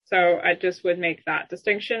 So I just would make that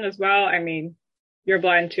distinction as well. I mean, you're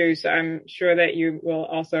blind too, so I'm sure that you will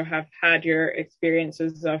also have had your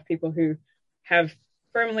experiences of people who have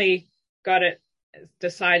firmly got it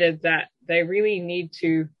decided that they really need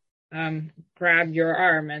to grab your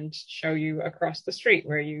arm and show you across the street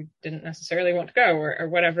where you didn't necessarily want to go, or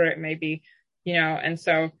whatever it may be, and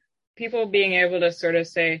so people being able to sort of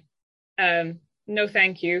say, no,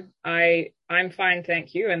 thank you. I'm fine,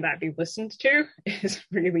 thank you, and that be listened to is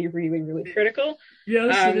really, really, really critical.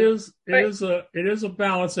 Yes, it is. It is a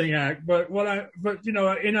balancing act. But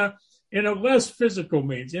in a less physical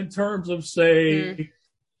means, in terms of say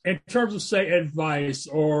advice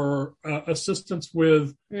or assistance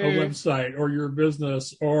with a website or your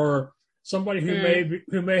business, or somebody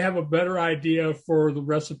who may have a better idea for the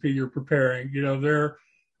recipe you're preparing.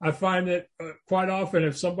 I find that quite often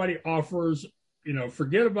if somebody offers,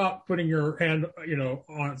 forget about putting your hand,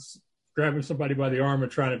 on grabbing somebody by the arm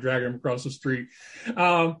and trying to drag them across the street.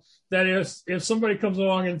 That is, if somebody comes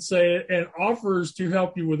along and offers to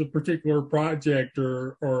help you with a particular project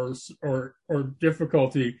or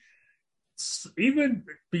difficulty, even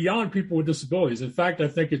beyond people with disabilities. In fact, I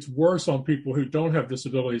think it's worse on people who don't have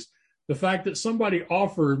disabilities. The fact that somebody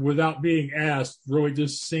offered without being asked really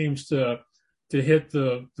just seems to hit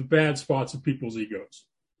the bad spots of people's egos.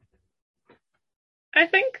 I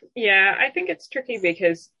think it's tricky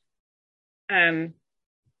because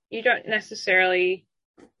you don't necessarily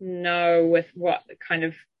know with what kind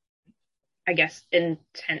of, I guess,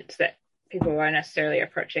 intent that people are necessarily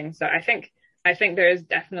approaching. So I think there is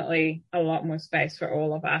definitely a lot more space for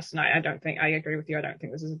all of us. And I agree with you. I don't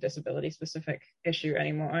think this is a disability specific issue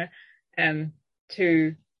anymore.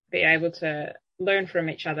 To be able to learn from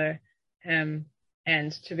each other, and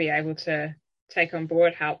to be able to take on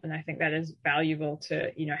board help. And I think that is valuable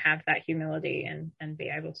to, have that humility and be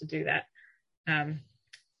able to do that.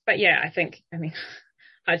 But yeah,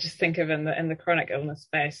 I just think of in the chronic illness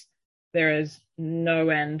space, there is no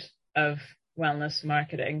end of wellness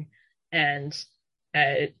marketing, and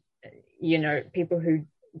people who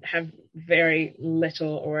have very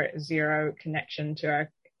little or zero connection to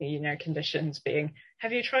our conditions being,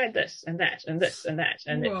 have you tried this and that and this and that,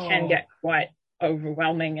 and it can get quite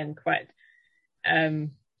overwhelming and quite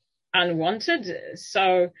unwanted.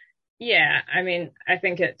 So yeah, I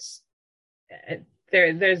think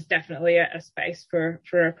there's definitely a space for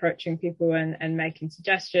approaching people and making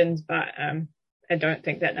suggestions, but I don't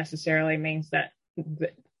think that necessarily means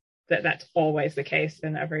that's always the case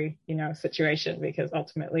in every situation, because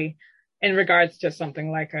ultimately, in regards to something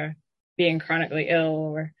like being chronically ill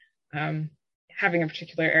or having a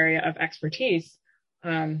particular area of expertise,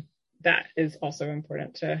 that is also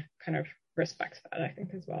important to kind of respect that, I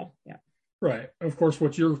think, as well. Yeah. Right. Of course,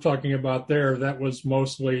 what you're talking about there, that was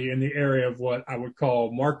mostly in the area of what I would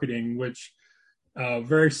call marketing, which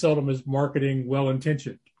very seldom is marketing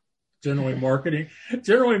well-intentioned. Generally,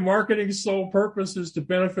 marketing's sole purpose is to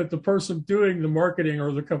benefit the person doing the marketing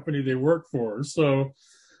or the company they work for. So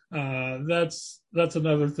that's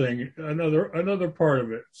another thing, another part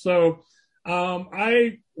of it. So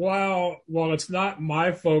while it's not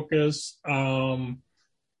my focus,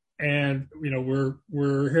 and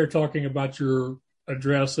we're here talking about your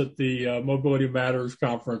address at the Mobility Matters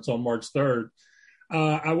conference on March 3rd.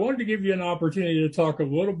 I wanted to give you an opportunity to talk a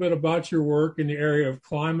little bit about your work in the area of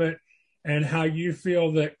climate and how you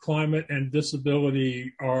feel that climate and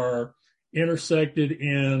disability are intersected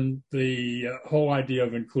in the whole idea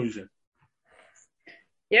of inclusion.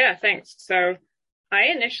 Yeah, thanks. So I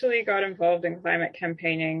initially got involved in climate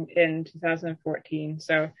campaigning in 2014.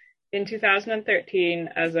 So in 2013,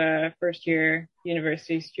 as a first-year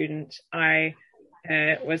university student, I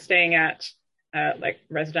was staying at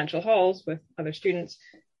residential halls with other students,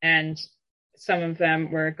 and some of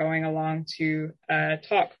them were going along to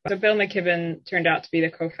talk. So Bill McKibben turned out to be the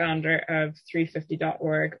co-founder of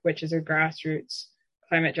 350.org, which is a grassroots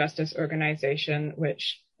climate justice organization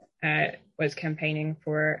which was campaigning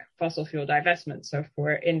for fossil fuel divestment. So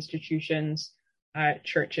for institutions,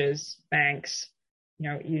 churches, banks,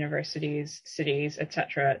 universities, cities,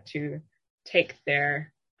 etc., to take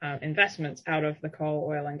their investments out of the coal,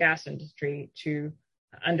 oil, and gas industry to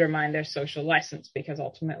undermine their social license, because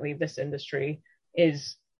ultimately this industry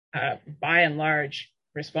is by and large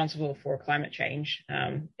responsible for climate change,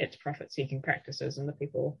 its profit-seeking practices, and the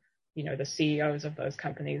people, the CEOs of those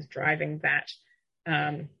companies driving that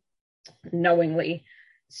knowingly.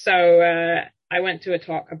 So I went to a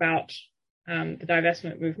talk about the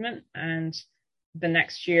divestment movement, and the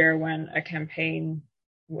next year, when a campaign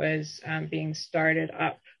was being started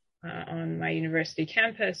up on my university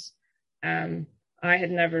campus, I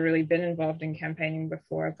had never really been involved in campaigning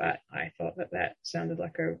before, but I thought that sounded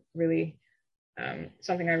like a really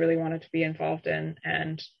something I really wanted to be involved in.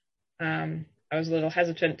 And I was a little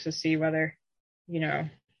hesitant to see whether,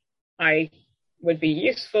 I would be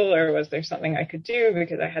useful, or was there something I could do,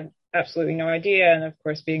 because I had absolutely no idea. And of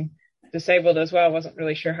course, being disabled as well, wasn't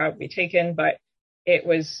really sure how it would be taken, but it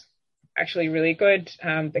was actually really good.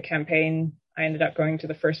 The campaign, I ended up going to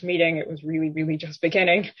the first meeting. It was really, really just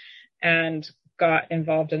beginning, and got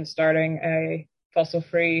involved in starting a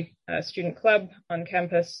fossil-free student club on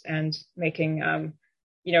campus, and making,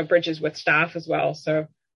 bridges with staff as well. So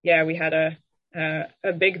yeah, we had a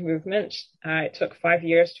big movement. It took 5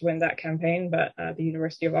 years to win that campaign, but the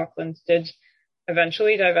University of Auckland did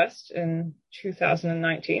eventually divest in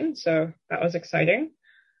 2019. So that was exciting.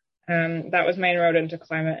 That was my inroad into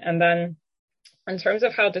climate. And then in terms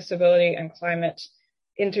of how disability and climate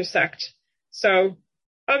intersect, so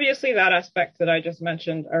obviously that aspect that I just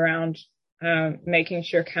mentioned around making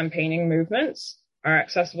sure campaigning movements are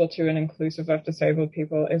accessible to and inclusive of disabled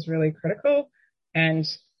people is really critical. And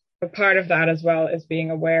a part of that as well is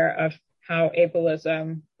being aware of how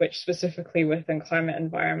ableism, which specifically within climate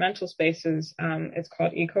environmental spaces is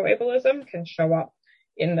called eco-ableism, can show up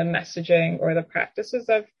in the messaging or the practices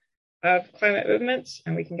of climate movements.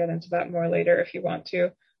 And we can get into that more later if you want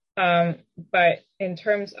to. But in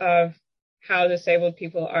terms of how disabled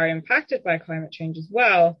people are impacted by climate change as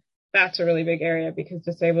well, that's a really big area, because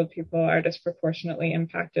disabled people are disproportionately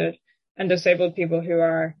impacted, and disabled people who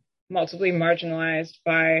are multiply marginalized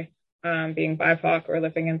by being BIPOC or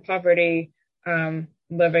living in poverty,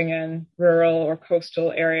 living in rural or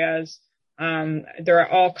coastal areas. There are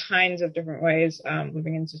all kinds of different ways,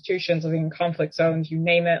 living in institutions, living in conflict zones, you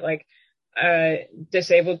name it. Like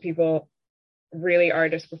disabled people really are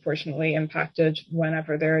disproportionately impacted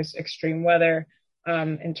whenever there's extreme weather,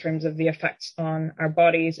 in terms of the effects on our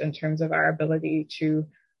bodies, in terms of our ability to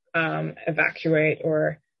evacuate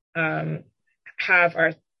or have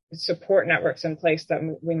our support networks in place that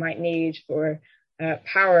we might need, or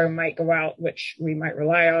power might go out, which we might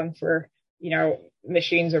rely on for,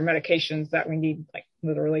 machines or medications that we need, like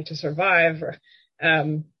literally to survive, or,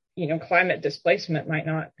 climate displacement might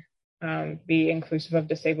not be inclusive of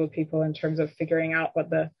disabled people in terms of figuring out what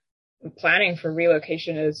the planning for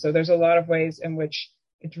relocation is. So there's a lot of ways in which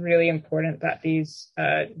it's really important that these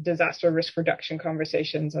disaster risk reduction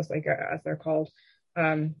conversations, as they're called,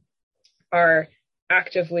 are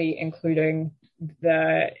actively including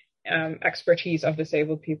the expertise of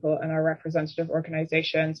disabled people and our representative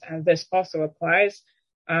organizations. And this also applies.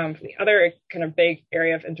 The other kind of big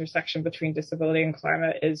area of intersection between disability and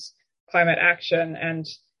climate is climate action, and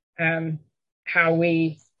how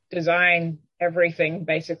we design everything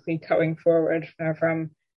basically going forward,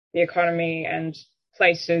 from the economy and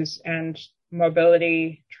places and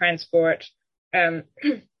mobility, transport,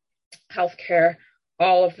 healthcare.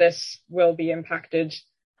 All of this will be impacted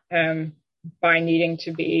by needing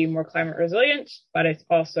to be more climate resilient, but it's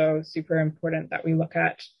also super important that we look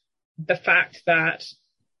at the fact that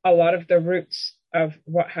a lot of the roots of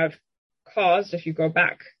what have caused, if you go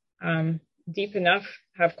back deep enough,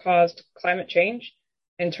 have caused climate change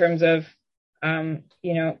in terms of,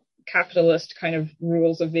 capitalist kind of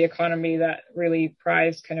rules of the economy that really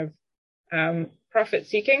prize kind of profit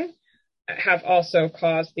seeking, have also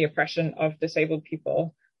caused the oppression of disabled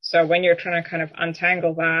people. So when you're trying to kind of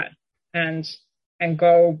untangle that and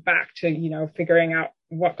go back to, figuring out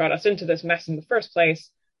what got us into this mess in the first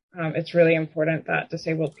place, it's really important that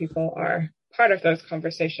disabled people are part of those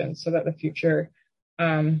conversations, so that the future,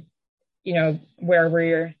 where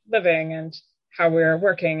we're living and how we're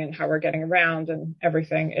working and how we're getting around and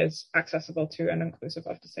everything is accessible to and inclusive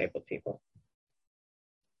of disabled people.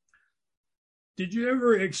 Did you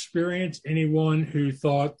ever experience anyone who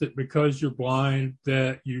thought that because you're blind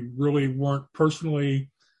that you really weren't personally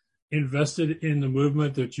invested in the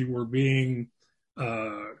movement, that you were being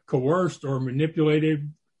coerced or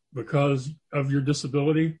manipulated because of your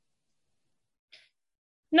disability?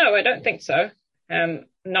 No, I don't think so.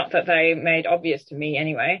 Not that they made obvious to me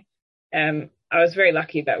anyway. I was very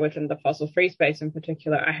lucky that within the fossil free space in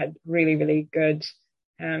particular, I had really, really good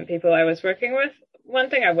people I was working with. One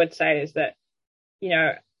thing I would say is that,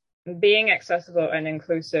 being accessible and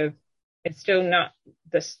inclusive, it's still not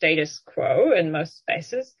the status quo in most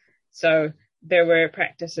spaces. So there were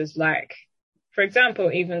practices like, for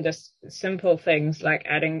example, even just simple things like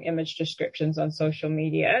adding image descriptions on social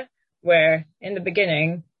media, where in the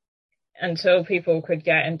beginning, until people could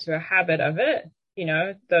get into a habit of it,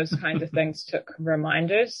 those kinds of things took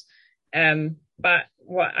reminders. But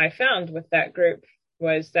what I found with that group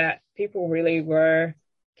was that people really were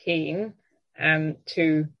keen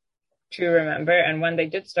to remember. And when they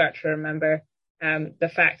did start to remember,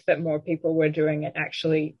 the fact that more people were doing it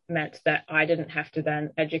actually meant that I didn't have to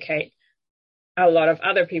then educate a lot of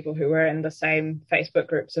other people who were in the same Facebook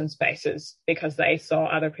groups and spaces, because they saw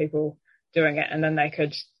other people doing it and then they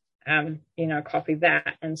could, copy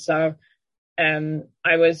that. And so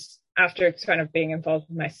I was, after kind of being involved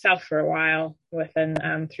with myself for a while within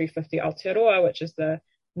 350 Aotearoa, which is the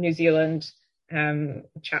New Zealand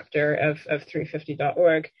chapter of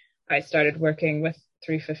 350.org, I started working with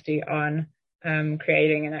 350 on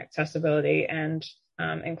creating an accessibility and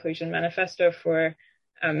inclusion manifesto for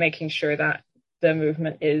making sure that the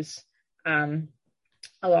movement is a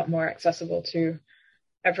lot more accessible to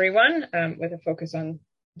everyone, with a focus on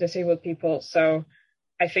disabled people. So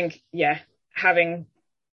I think, having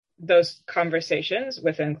those conversations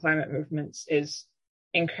within climate movements is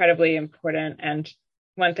incredibly important. And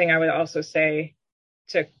one thing I would also say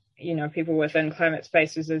to, people within climate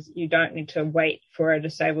spaces is you don't need to wait for a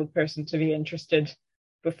disabled person to be interested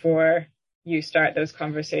before you start those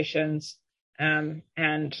conversations, and,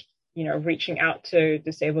 reaching out to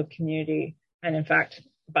disabled community, and in fact,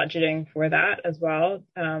 budgeting for that as well,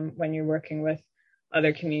 when you're working with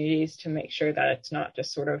other communities, to make sure that it's not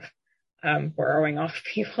just sort of borrowing off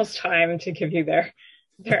people's time to give you their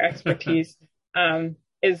expertise,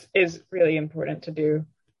 is really important to do.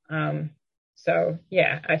 So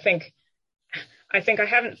yeah, I think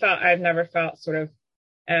I've never felt sort of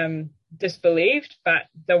disbelieved, but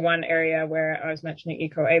the one area where I was mentioning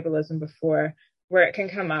eco-ableism before, where it can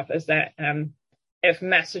come up, is that if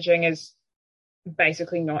messaging is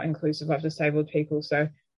basically not inclusive of disabled people. So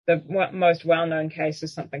the most well-known case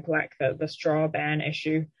is something like the straw ban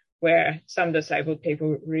issue, where some disabled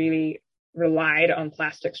people really relied on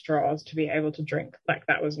plastic straws to be able to drink, like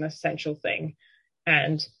that was an essential thing.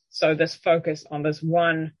 And so this focus on this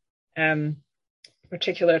one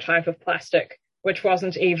particular type of plastic, which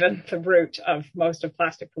wasn't even the root of most of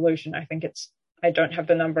plastic pollution. I don't have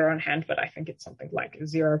the number on hand, but I think it's something like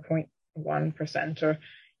 0.1%, or,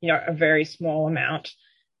 a very small amount,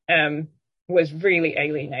 was really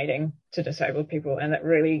alienating to disabled people. And that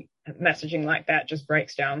really, messaging like that just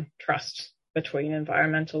breaks down trust between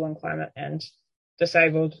environmental and climate and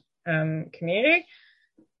disabled community.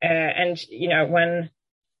 And,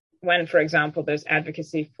 when, for example, there's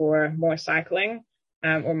advocacy for more cycling,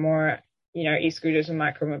 or more, e-scooters and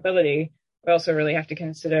micromobility, we also really have to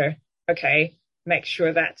consider, make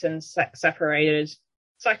sure that's in separated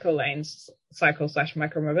cycle lanes,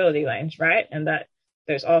 cycle/micromobility lanes, right? And that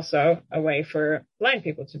there's also a way for blind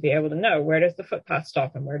people to be able to know, where does the footpath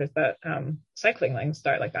stop and where does the cycling lane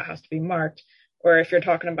start? Like, that has to be marked. Or if you're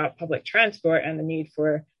talking about public transport and the need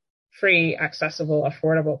for free, accessible,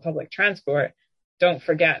 affordable public transport, don't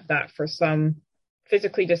forget that for some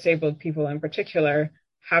physically disabled people in particular,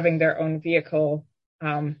 having their own vehicle,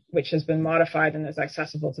 which has been modified and is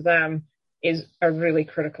accessible to them, is a really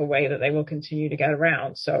critical way that they will continue to get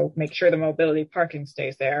around. So make sure the mobility parking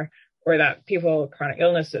stays there, or that people with chronic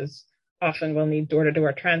illnesses often will need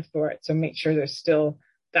door-to-door transport. So make sure there's still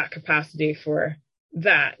that capacity for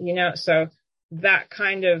that, so that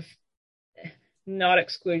kind of, not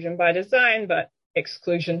exclusion by design, but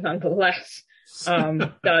exclusion nonetheless,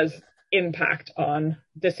 does impact on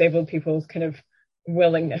disabled people's kind of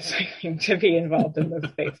willingness, I think, to be involved in those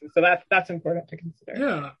spaces. So that's important to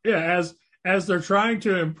consider. Yeah. As they're trying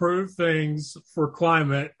to improve things for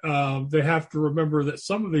climate, they have to remember that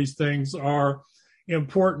some of these things are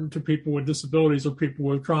important to people with disabilities or people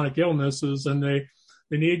with chronic illnesses, and they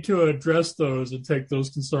need to address those and take those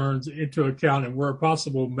concerns into account, and where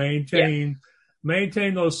possible, maintain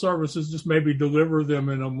those services, just maybe deliver them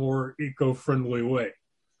in a more eco-friendly way.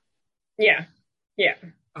 Yeah.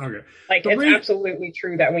 Okay. Like, it's absolutely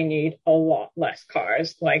true that we need a lot less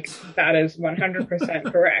cars. Like, that is 100%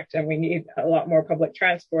 correct. And we need a lot more public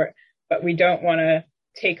transport, but we don't want to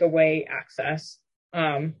take away access.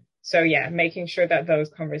 So yeah, making sure that those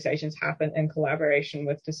conversations happen in collaboration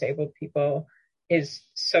with disabled people is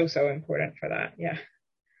so important for that. Yeah.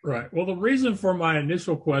 Right. Well, the reason for my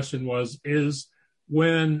initial question is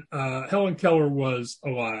when Helen Keller was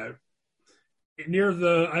alive,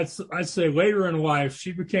 I'd say later in life,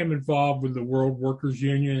 she became involved with the World Workers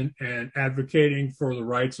Union and advocating for the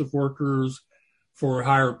rights of workers, for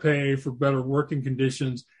higher pay, for better working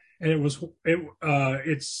conditions. And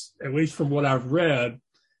it's, at least from what I've read,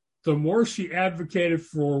 the more she advocated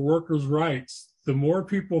for workers' rights, the more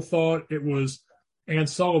people thought it was Anne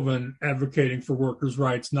Sullivan advocating for workers'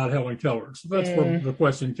 rights, not Helen Keller. So that's where the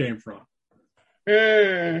question came from.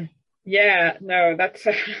 Yeah, no, that's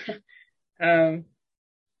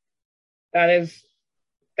that is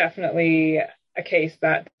definitely a case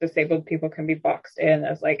that disabled people can be boxed in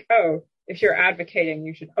as like, oh, if you're advocating,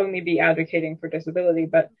 you should only be advocating for disability.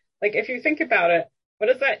 But like, if you think about it, what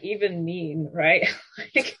does that even mean, right?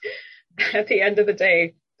 Like, at the end of the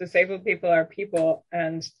day, disabled people are people,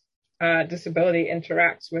 and disability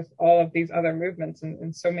interacts with all of these other movements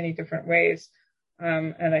in so many different ways.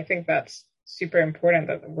 And I think that's super important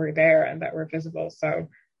that we're there and that we're visible. So,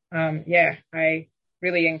 I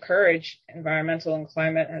really encourage environmental and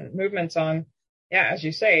climate and movements on, as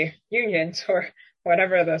you say, unions or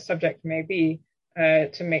whatever the subject may be,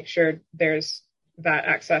 to make sure there's that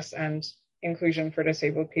access and inclusion for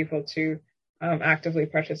disabled people to actively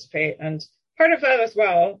participate. And part of that as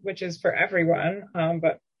well, which is for everyone,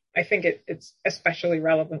 but I think it's especially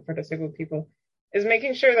relevant for disabled people, is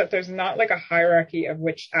making sure that there's not like a hierarchy of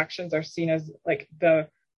which actions are seen as like the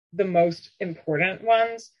most important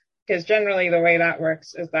ones. Because generally the way that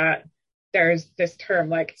works is that there's this term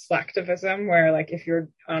like slacktivism, where like if you're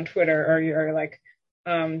on Twitter or you're like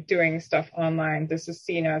doing stuff online, this is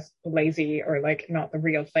seen as lazy or like not the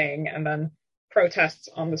real thing. And then protests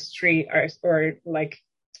on the street or like,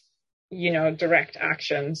 direct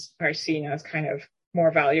actions are seen as kind of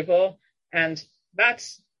more valuable. And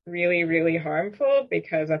that's really, really harmful,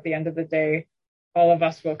 because at the end of the day, all of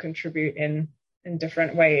us will contribute in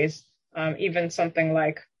different ways. Even something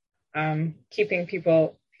like keeping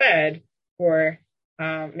people fed, or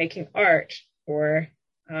making art, or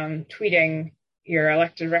tweeting your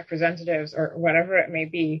elected representatives, or whatever it may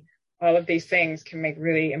be. All of these things can make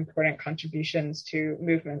really important contributions to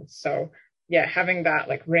movements. So having that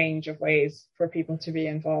like range of ways for people to be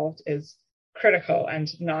involved is critical, and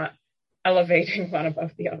not elevating one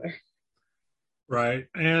above the other. Right.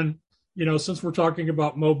 And, since we're talking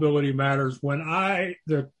about mobility matters,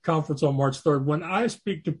 the conference on March 3rd, when I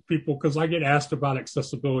speak to people, because I get asked about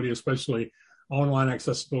accessibility, especially online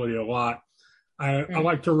accessibility a lot, I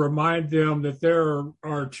like to remind them that there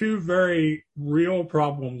are two very real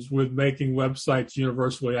problems with making websites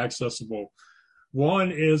universally accessible.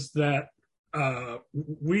 One is that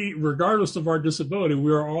we, regardless of our disability,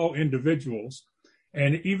 we are all individuals.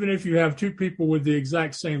 And even if you have two people with the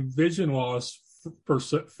exact same vision loss,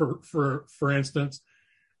 for instance,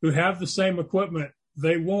 who have the same equipment,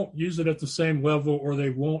 they won't use it at the same level, or they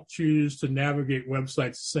won't choose to navigate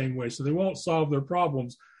websites the same way. So they won't solve their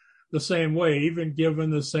problems the same way, even given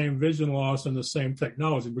the same vision loss and the same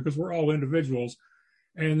technology, because we're all individuals.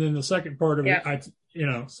 And then the second part of it,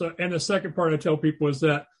 the second part I tell people is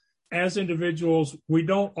that as individuals, we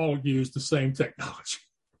don't all use the same technology.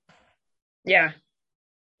 Yeah,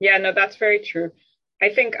 no, that's very true. I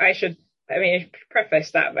think I should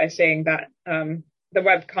preface that by saying that the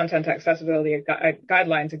Web Content Accessibility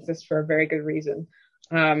Guidelines exist for a very good reason.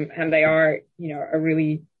 And they are, a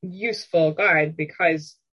really useful guide,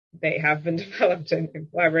 because they have been developed in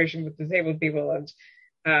collaboration with disabled people.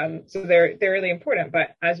 And so they're really important.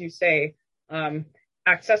 But as you say,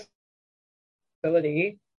 accessibility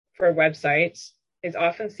for websites is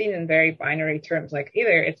often seen in very binary terms, like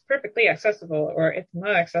either it's perfectly accessible or it's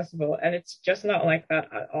not accessible. And it's just not like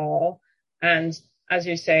that at all. And as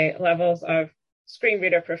you say, levels of screen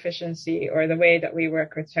reader proficiency, or the way that we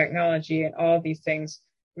work with technology, and all of these things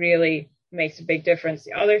really makes a big difference.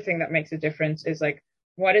 The other thing that makes a difference is like,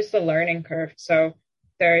 what is the learning curve? So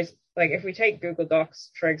there's like, if we take Google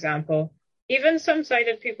Docs, for example, even some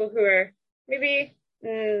sighted people who are maybe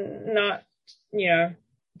not,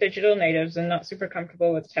 digital natives and not super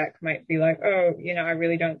comfortable with tech might be like, oh, I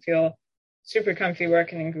really don't feel super comfy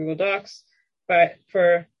working in Google Docs. But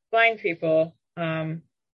for blind people,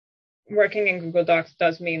 working in Google Docs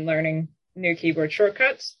does mean learning new keyboard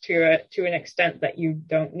shortcuts to an extent that you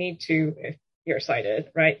don't need to if you're sighted,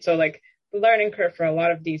 right? So like, the learning curve for a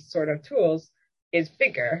lot of these sort of tools is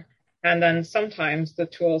bigger. And then sometimes the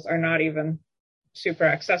tools are not even super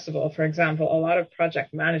accessible. For example, a lot of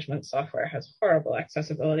project management software has horrible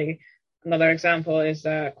accessibility. Another example is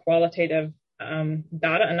qualitative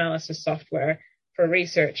data analysis software for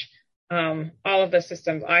research. All of the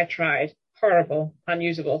systems I tried, horrible,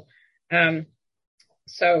 unusable.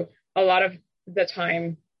 So a lot of the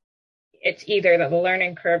time, it's either that the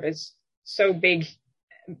learning curve is so big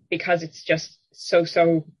because it's just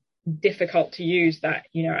so difficult to use that,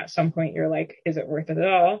 at some point you're like, is it worth it at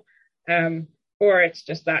all? Or it's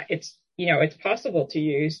just that it's possible to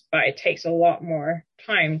use, but it takes a lot more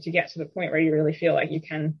time to get to the point where you really feel like you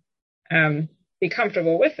can be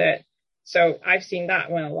comfortable with it. So I've seen that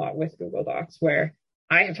one a lot with Google Docs, where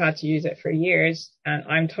I have had to use it for years and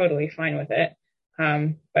I'm totally fine with it.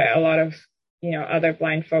 But a lot of, other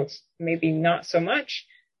blind folks, maybe not so much.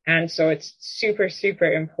 And so it's super,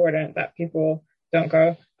 super important that people don't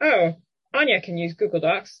go, oh, Áine can use Google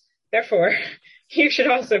Docs. therefore you should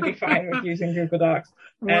also be fine with using Google Docs.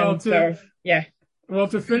 Well, And so, yeah. Well,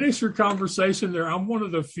 to finish your conversation there, I'm one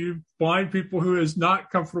of the few blind people who is not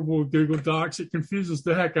comfortable with Google Docs. It confuses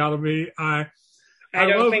the heck out of me. I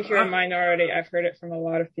don't think you're a minority. I've heard it from a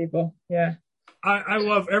lot of people. Yeah. I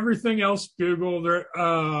love everything else Google. There,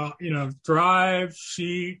 Drive,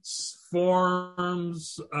 Sheets,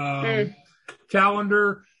 Forms,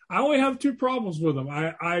 Calendar. I only have two problems with them.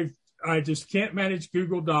 I just can't manage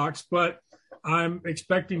Google Docs, but I'm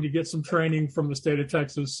expecting to get some training from the state of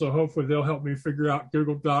Texas, so hopefully they'll help me figure out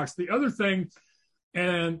Google Docs. The other thing,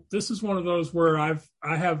 and this is one of those where I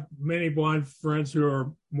have many blind friends who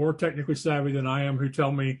are more technically savvy than I am, who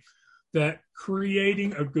tell me that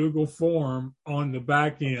creating a Google form on the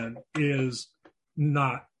back end is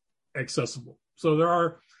not accessible.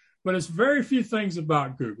 So but it's very few things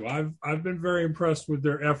about Google. I've been very impressed with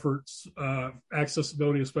their efforts,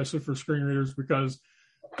 accessibility, especially for screen readers, because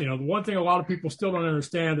the one thing a lot of people still don't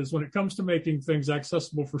understand is when it comes to making things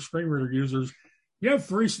accessible for screen reader users, there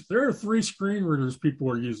are three screen readers people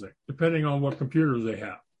are using, depending on what computers they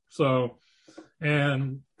have. So,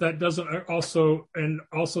 and that doesn't also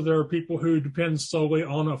there are people who depend solely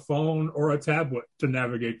on a phone or a tablet to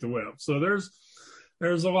navigate the web. So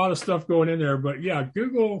there's a lot of stuff going in there, but yeah,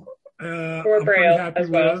 Google, or Braille as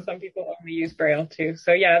well. With. Some people only use Braille too.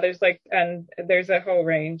 So yeah, there's a whole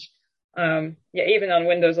range. Even on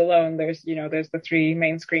Windows alone, there's the three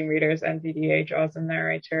main screen readers, NVDA, JAWS, and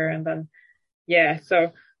Narrator, and then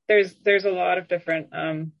so there's a lot of different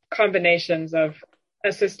combinations of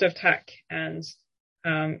assistive tech and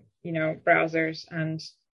browsers and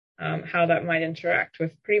how that might interact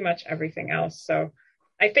with pretty much everything else. So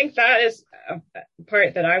I think that is a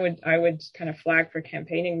part that I would kind of flag for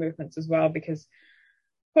campaigning movements as well, because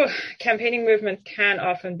campaigning movements can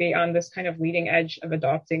often be on this kind of leading edge of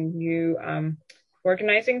adopting new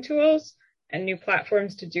organizing tools and new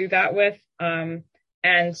platforms to do that with.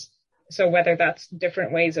 And so whether that's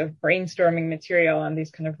different ways of brainstorming material on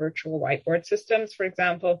these kind of virtual whiteboard systems, for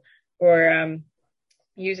example, or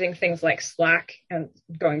using things like Slack, and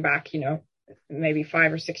going back, maybe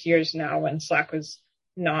 5 or 6 years now when Slack was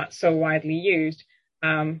not so widely used,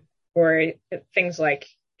 or things like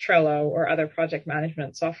Trello or other project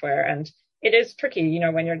management software. And it is tricky,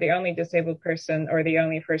 when you're the only disabled person or the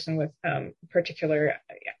only person with particular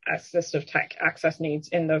assistive tech access needs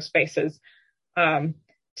in those spaces,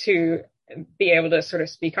 to be able to sort of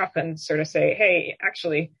speak up and sort of say, hey,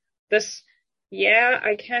 actually, this,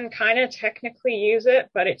 I can kind of technically use it,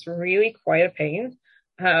 but it's really quite a pain.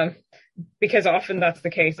 Because often that's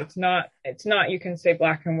the case. It's not, you can say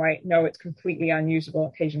black and white. No, it's completely unusable.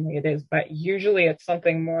 Occasionally it is, but usually it's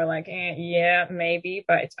something more like, maybe,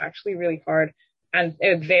 but it's actually really hard. And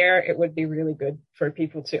it would be really good for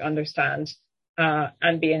people to understand,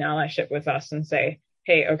 and be in allyship with us and say,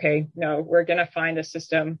 hey, okay, no, we're going to find a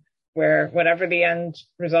system where whatever the end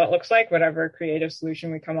result looks like, whatever creative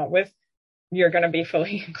solution we come up with, you're going to be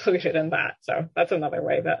fully included in that. So that's another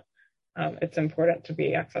way that it's important to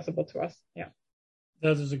be accessible to us. Yeah.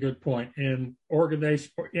 That is a good point. In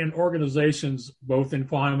organizations, both in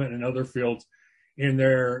climate and other fields, in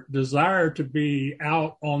their desire to be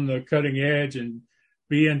out on the cutting edge and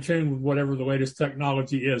be in tune with whatever the latest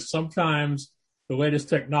technology is, sometimes the latest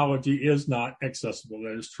technology is not accessible.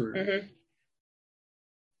 That is true. Mm-hmm.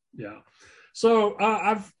 Yeah. So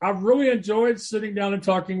I've really enjoyed sitting down and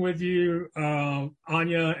talking with you,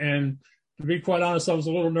 Áine, and to be quite honest, I was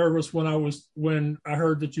a little nervous when I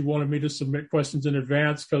heard that you wanted me to submit questions in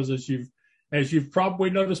advance, because as you've probably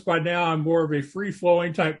noticed by now, I'm more of a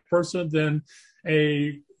free-flowing type person than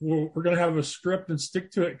we're going to have a script and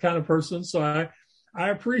stick to it kind of person. So I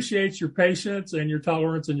appreciate your patience and your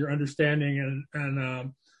tolerance and your understanding,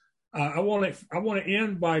 and I want to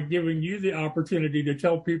end by giving you the opportunity to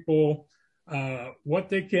tell people what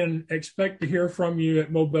they can expect to hear from you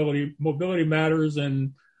at Mobility Matters,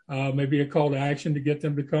 and maybe a call to action to get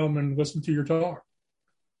them to come and listen to your talk.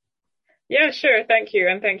 Yeah, sure. Thank you.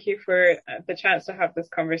 And thank you for the chance to have this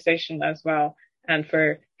conversation as well, and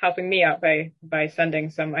for helping me out by sending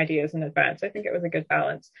some ideas in advance. I think it was a good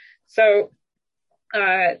balance. So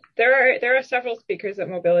there are several speakers at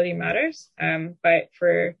Mobility Matters, but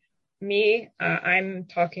for me, I'm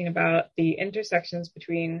talking about the intersections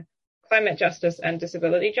between climate justice and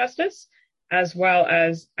disability justice, as well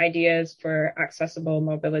as ideas for accessible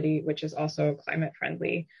mobility, which is also climate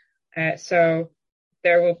friendly. So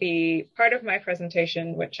there will be part of my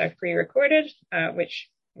presentation, which I've pre-recorded, which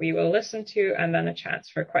we will listen to, and then a chance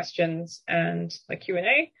for questions and a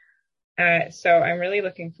Q&A. So I'm really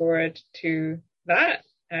looking forward to that.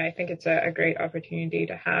 I think it's a great opportunity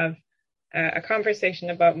to have a conversation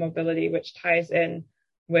about mobility, which ties in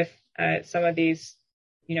with some of these,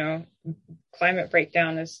 climate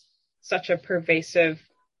breakdown is such a pervasive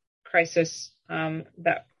crisis,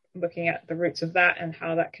 that looking at the roots of that and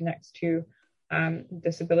how that connects to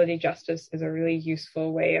disability justice is a really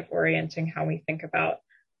useful way of orienting how we think about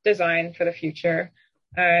design for the future.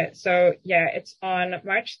 So yeah, it's on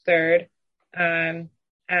March 3rd, and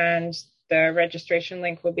the registration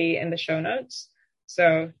link will be in the show notes.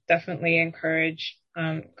 So definitely encourage,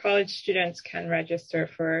 college students can register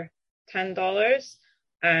for $10,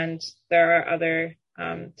 and there are other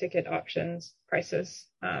ticket options prices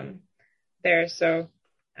there. So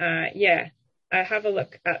yeah, have a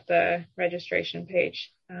look at the registration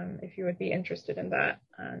page if you would be interested in that.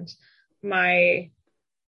 And my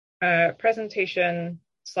presentation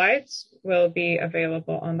slides will be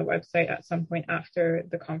available on the website at some point after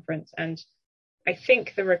the conference. And I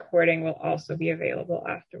think the recording will also be available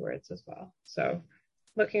afterwards as well. So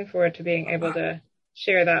looking forward to being able to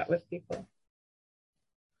share that with people.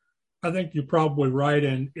 I think you're probably right.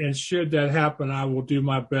 And should that happen, I will do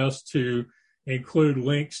my best to include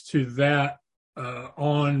links to that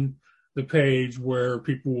on the page where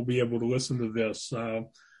people will be able to listen to this.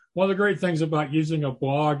 One of the great things about using a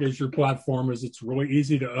blog as your platform is it's really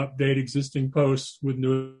easy to update existing posts with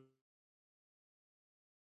new.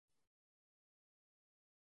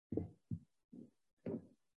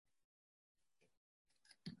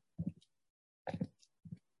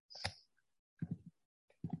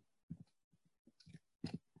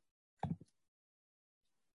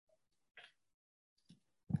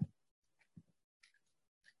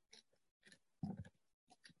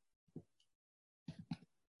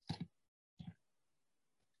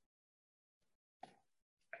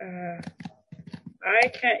 I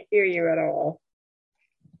can't hear you at all.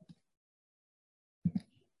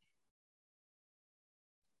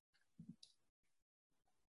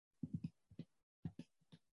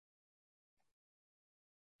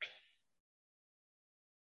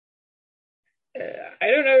 I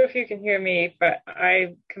don't know if you can hear me, but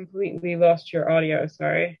I completely lost your audio.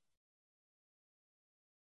 Sorry.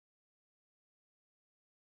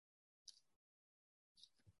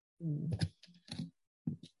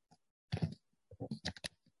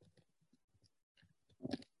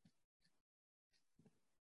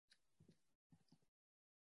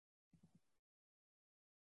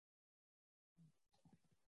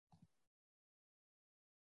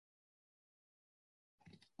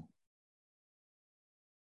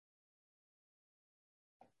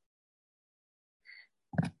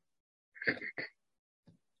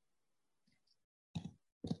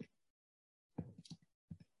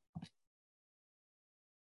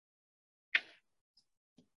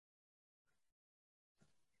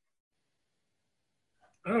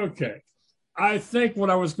 Okay. I think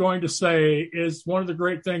what I was going to say is one of the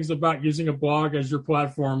great things about using a blog as your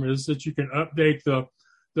platform is that you can update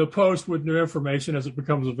the post with new information as it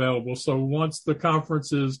becomes available. So once the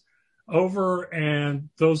conference is over and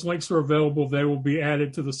those links are available, they will be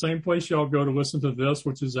added to the same place y'all go to listen to this,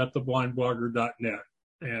 which is at theblindblogger.net.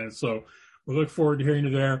 And so we look forward to hearing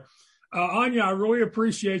you there. Áine, I really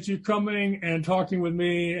appreciate you coming and talking with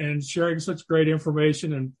me and sharing such great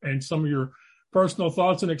information and some of your personal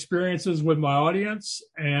thoughts and experiences with my audience.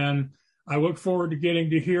 And I look forward to getting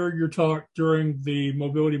to hear your talk during the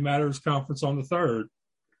Mobility Matters conference on the 3rd.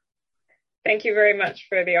 Thank you very much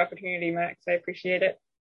for the opportunity, Max. I appreciate it.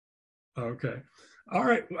 Okay. All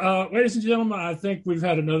right. Ladies and gentlemen, I think we've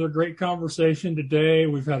had another great conversation today.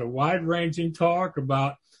 We've had a wide-ranging talk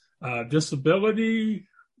about disability,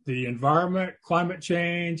 the environment, climate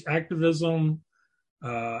change, activism,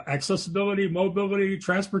 accessibility, mobility,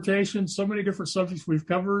 transportation, so many different subjects we've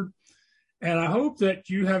covered. And I hope that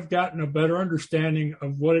you have gotten a better understanding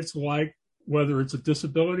of what it's like, whether it's a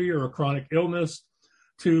disability or a chronic illness,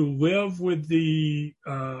 to live with the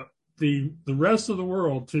rest of the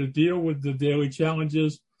world, to deal with the daily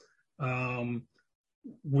challenges.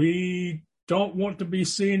 We don't want to be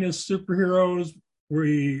seen as superheroes.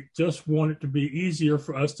 We just want it to be easier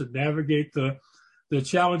for us to navigate the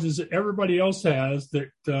challenges that everybody else has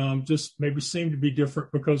that just maybe seem to be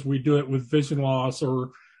different because we do it with vision loss,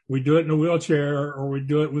 or we do it in a wheelchair, or we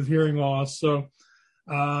do it with hearing loss. So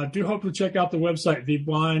I do hope to check out the website,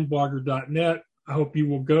 theblindblogger.net. I hope you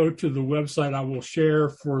will go to the website I will share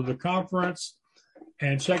for the conference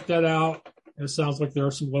and check that out. It sounds like there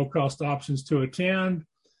are some low-cost options to attend.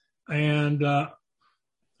 And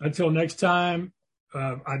until next time,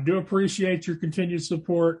 I do appreciate your continued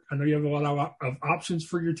support. I know you have a lot of options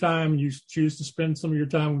for your time. You choose to spend some of your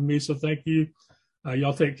time with me, so thank you.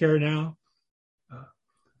 Y'all take care now.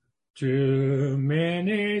 Too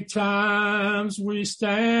many times we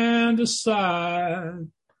stand aside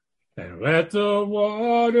and let the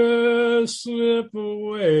water slip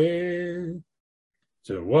away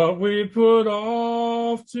to what we put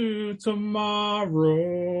off to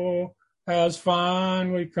tomorrow has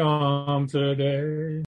finally come today.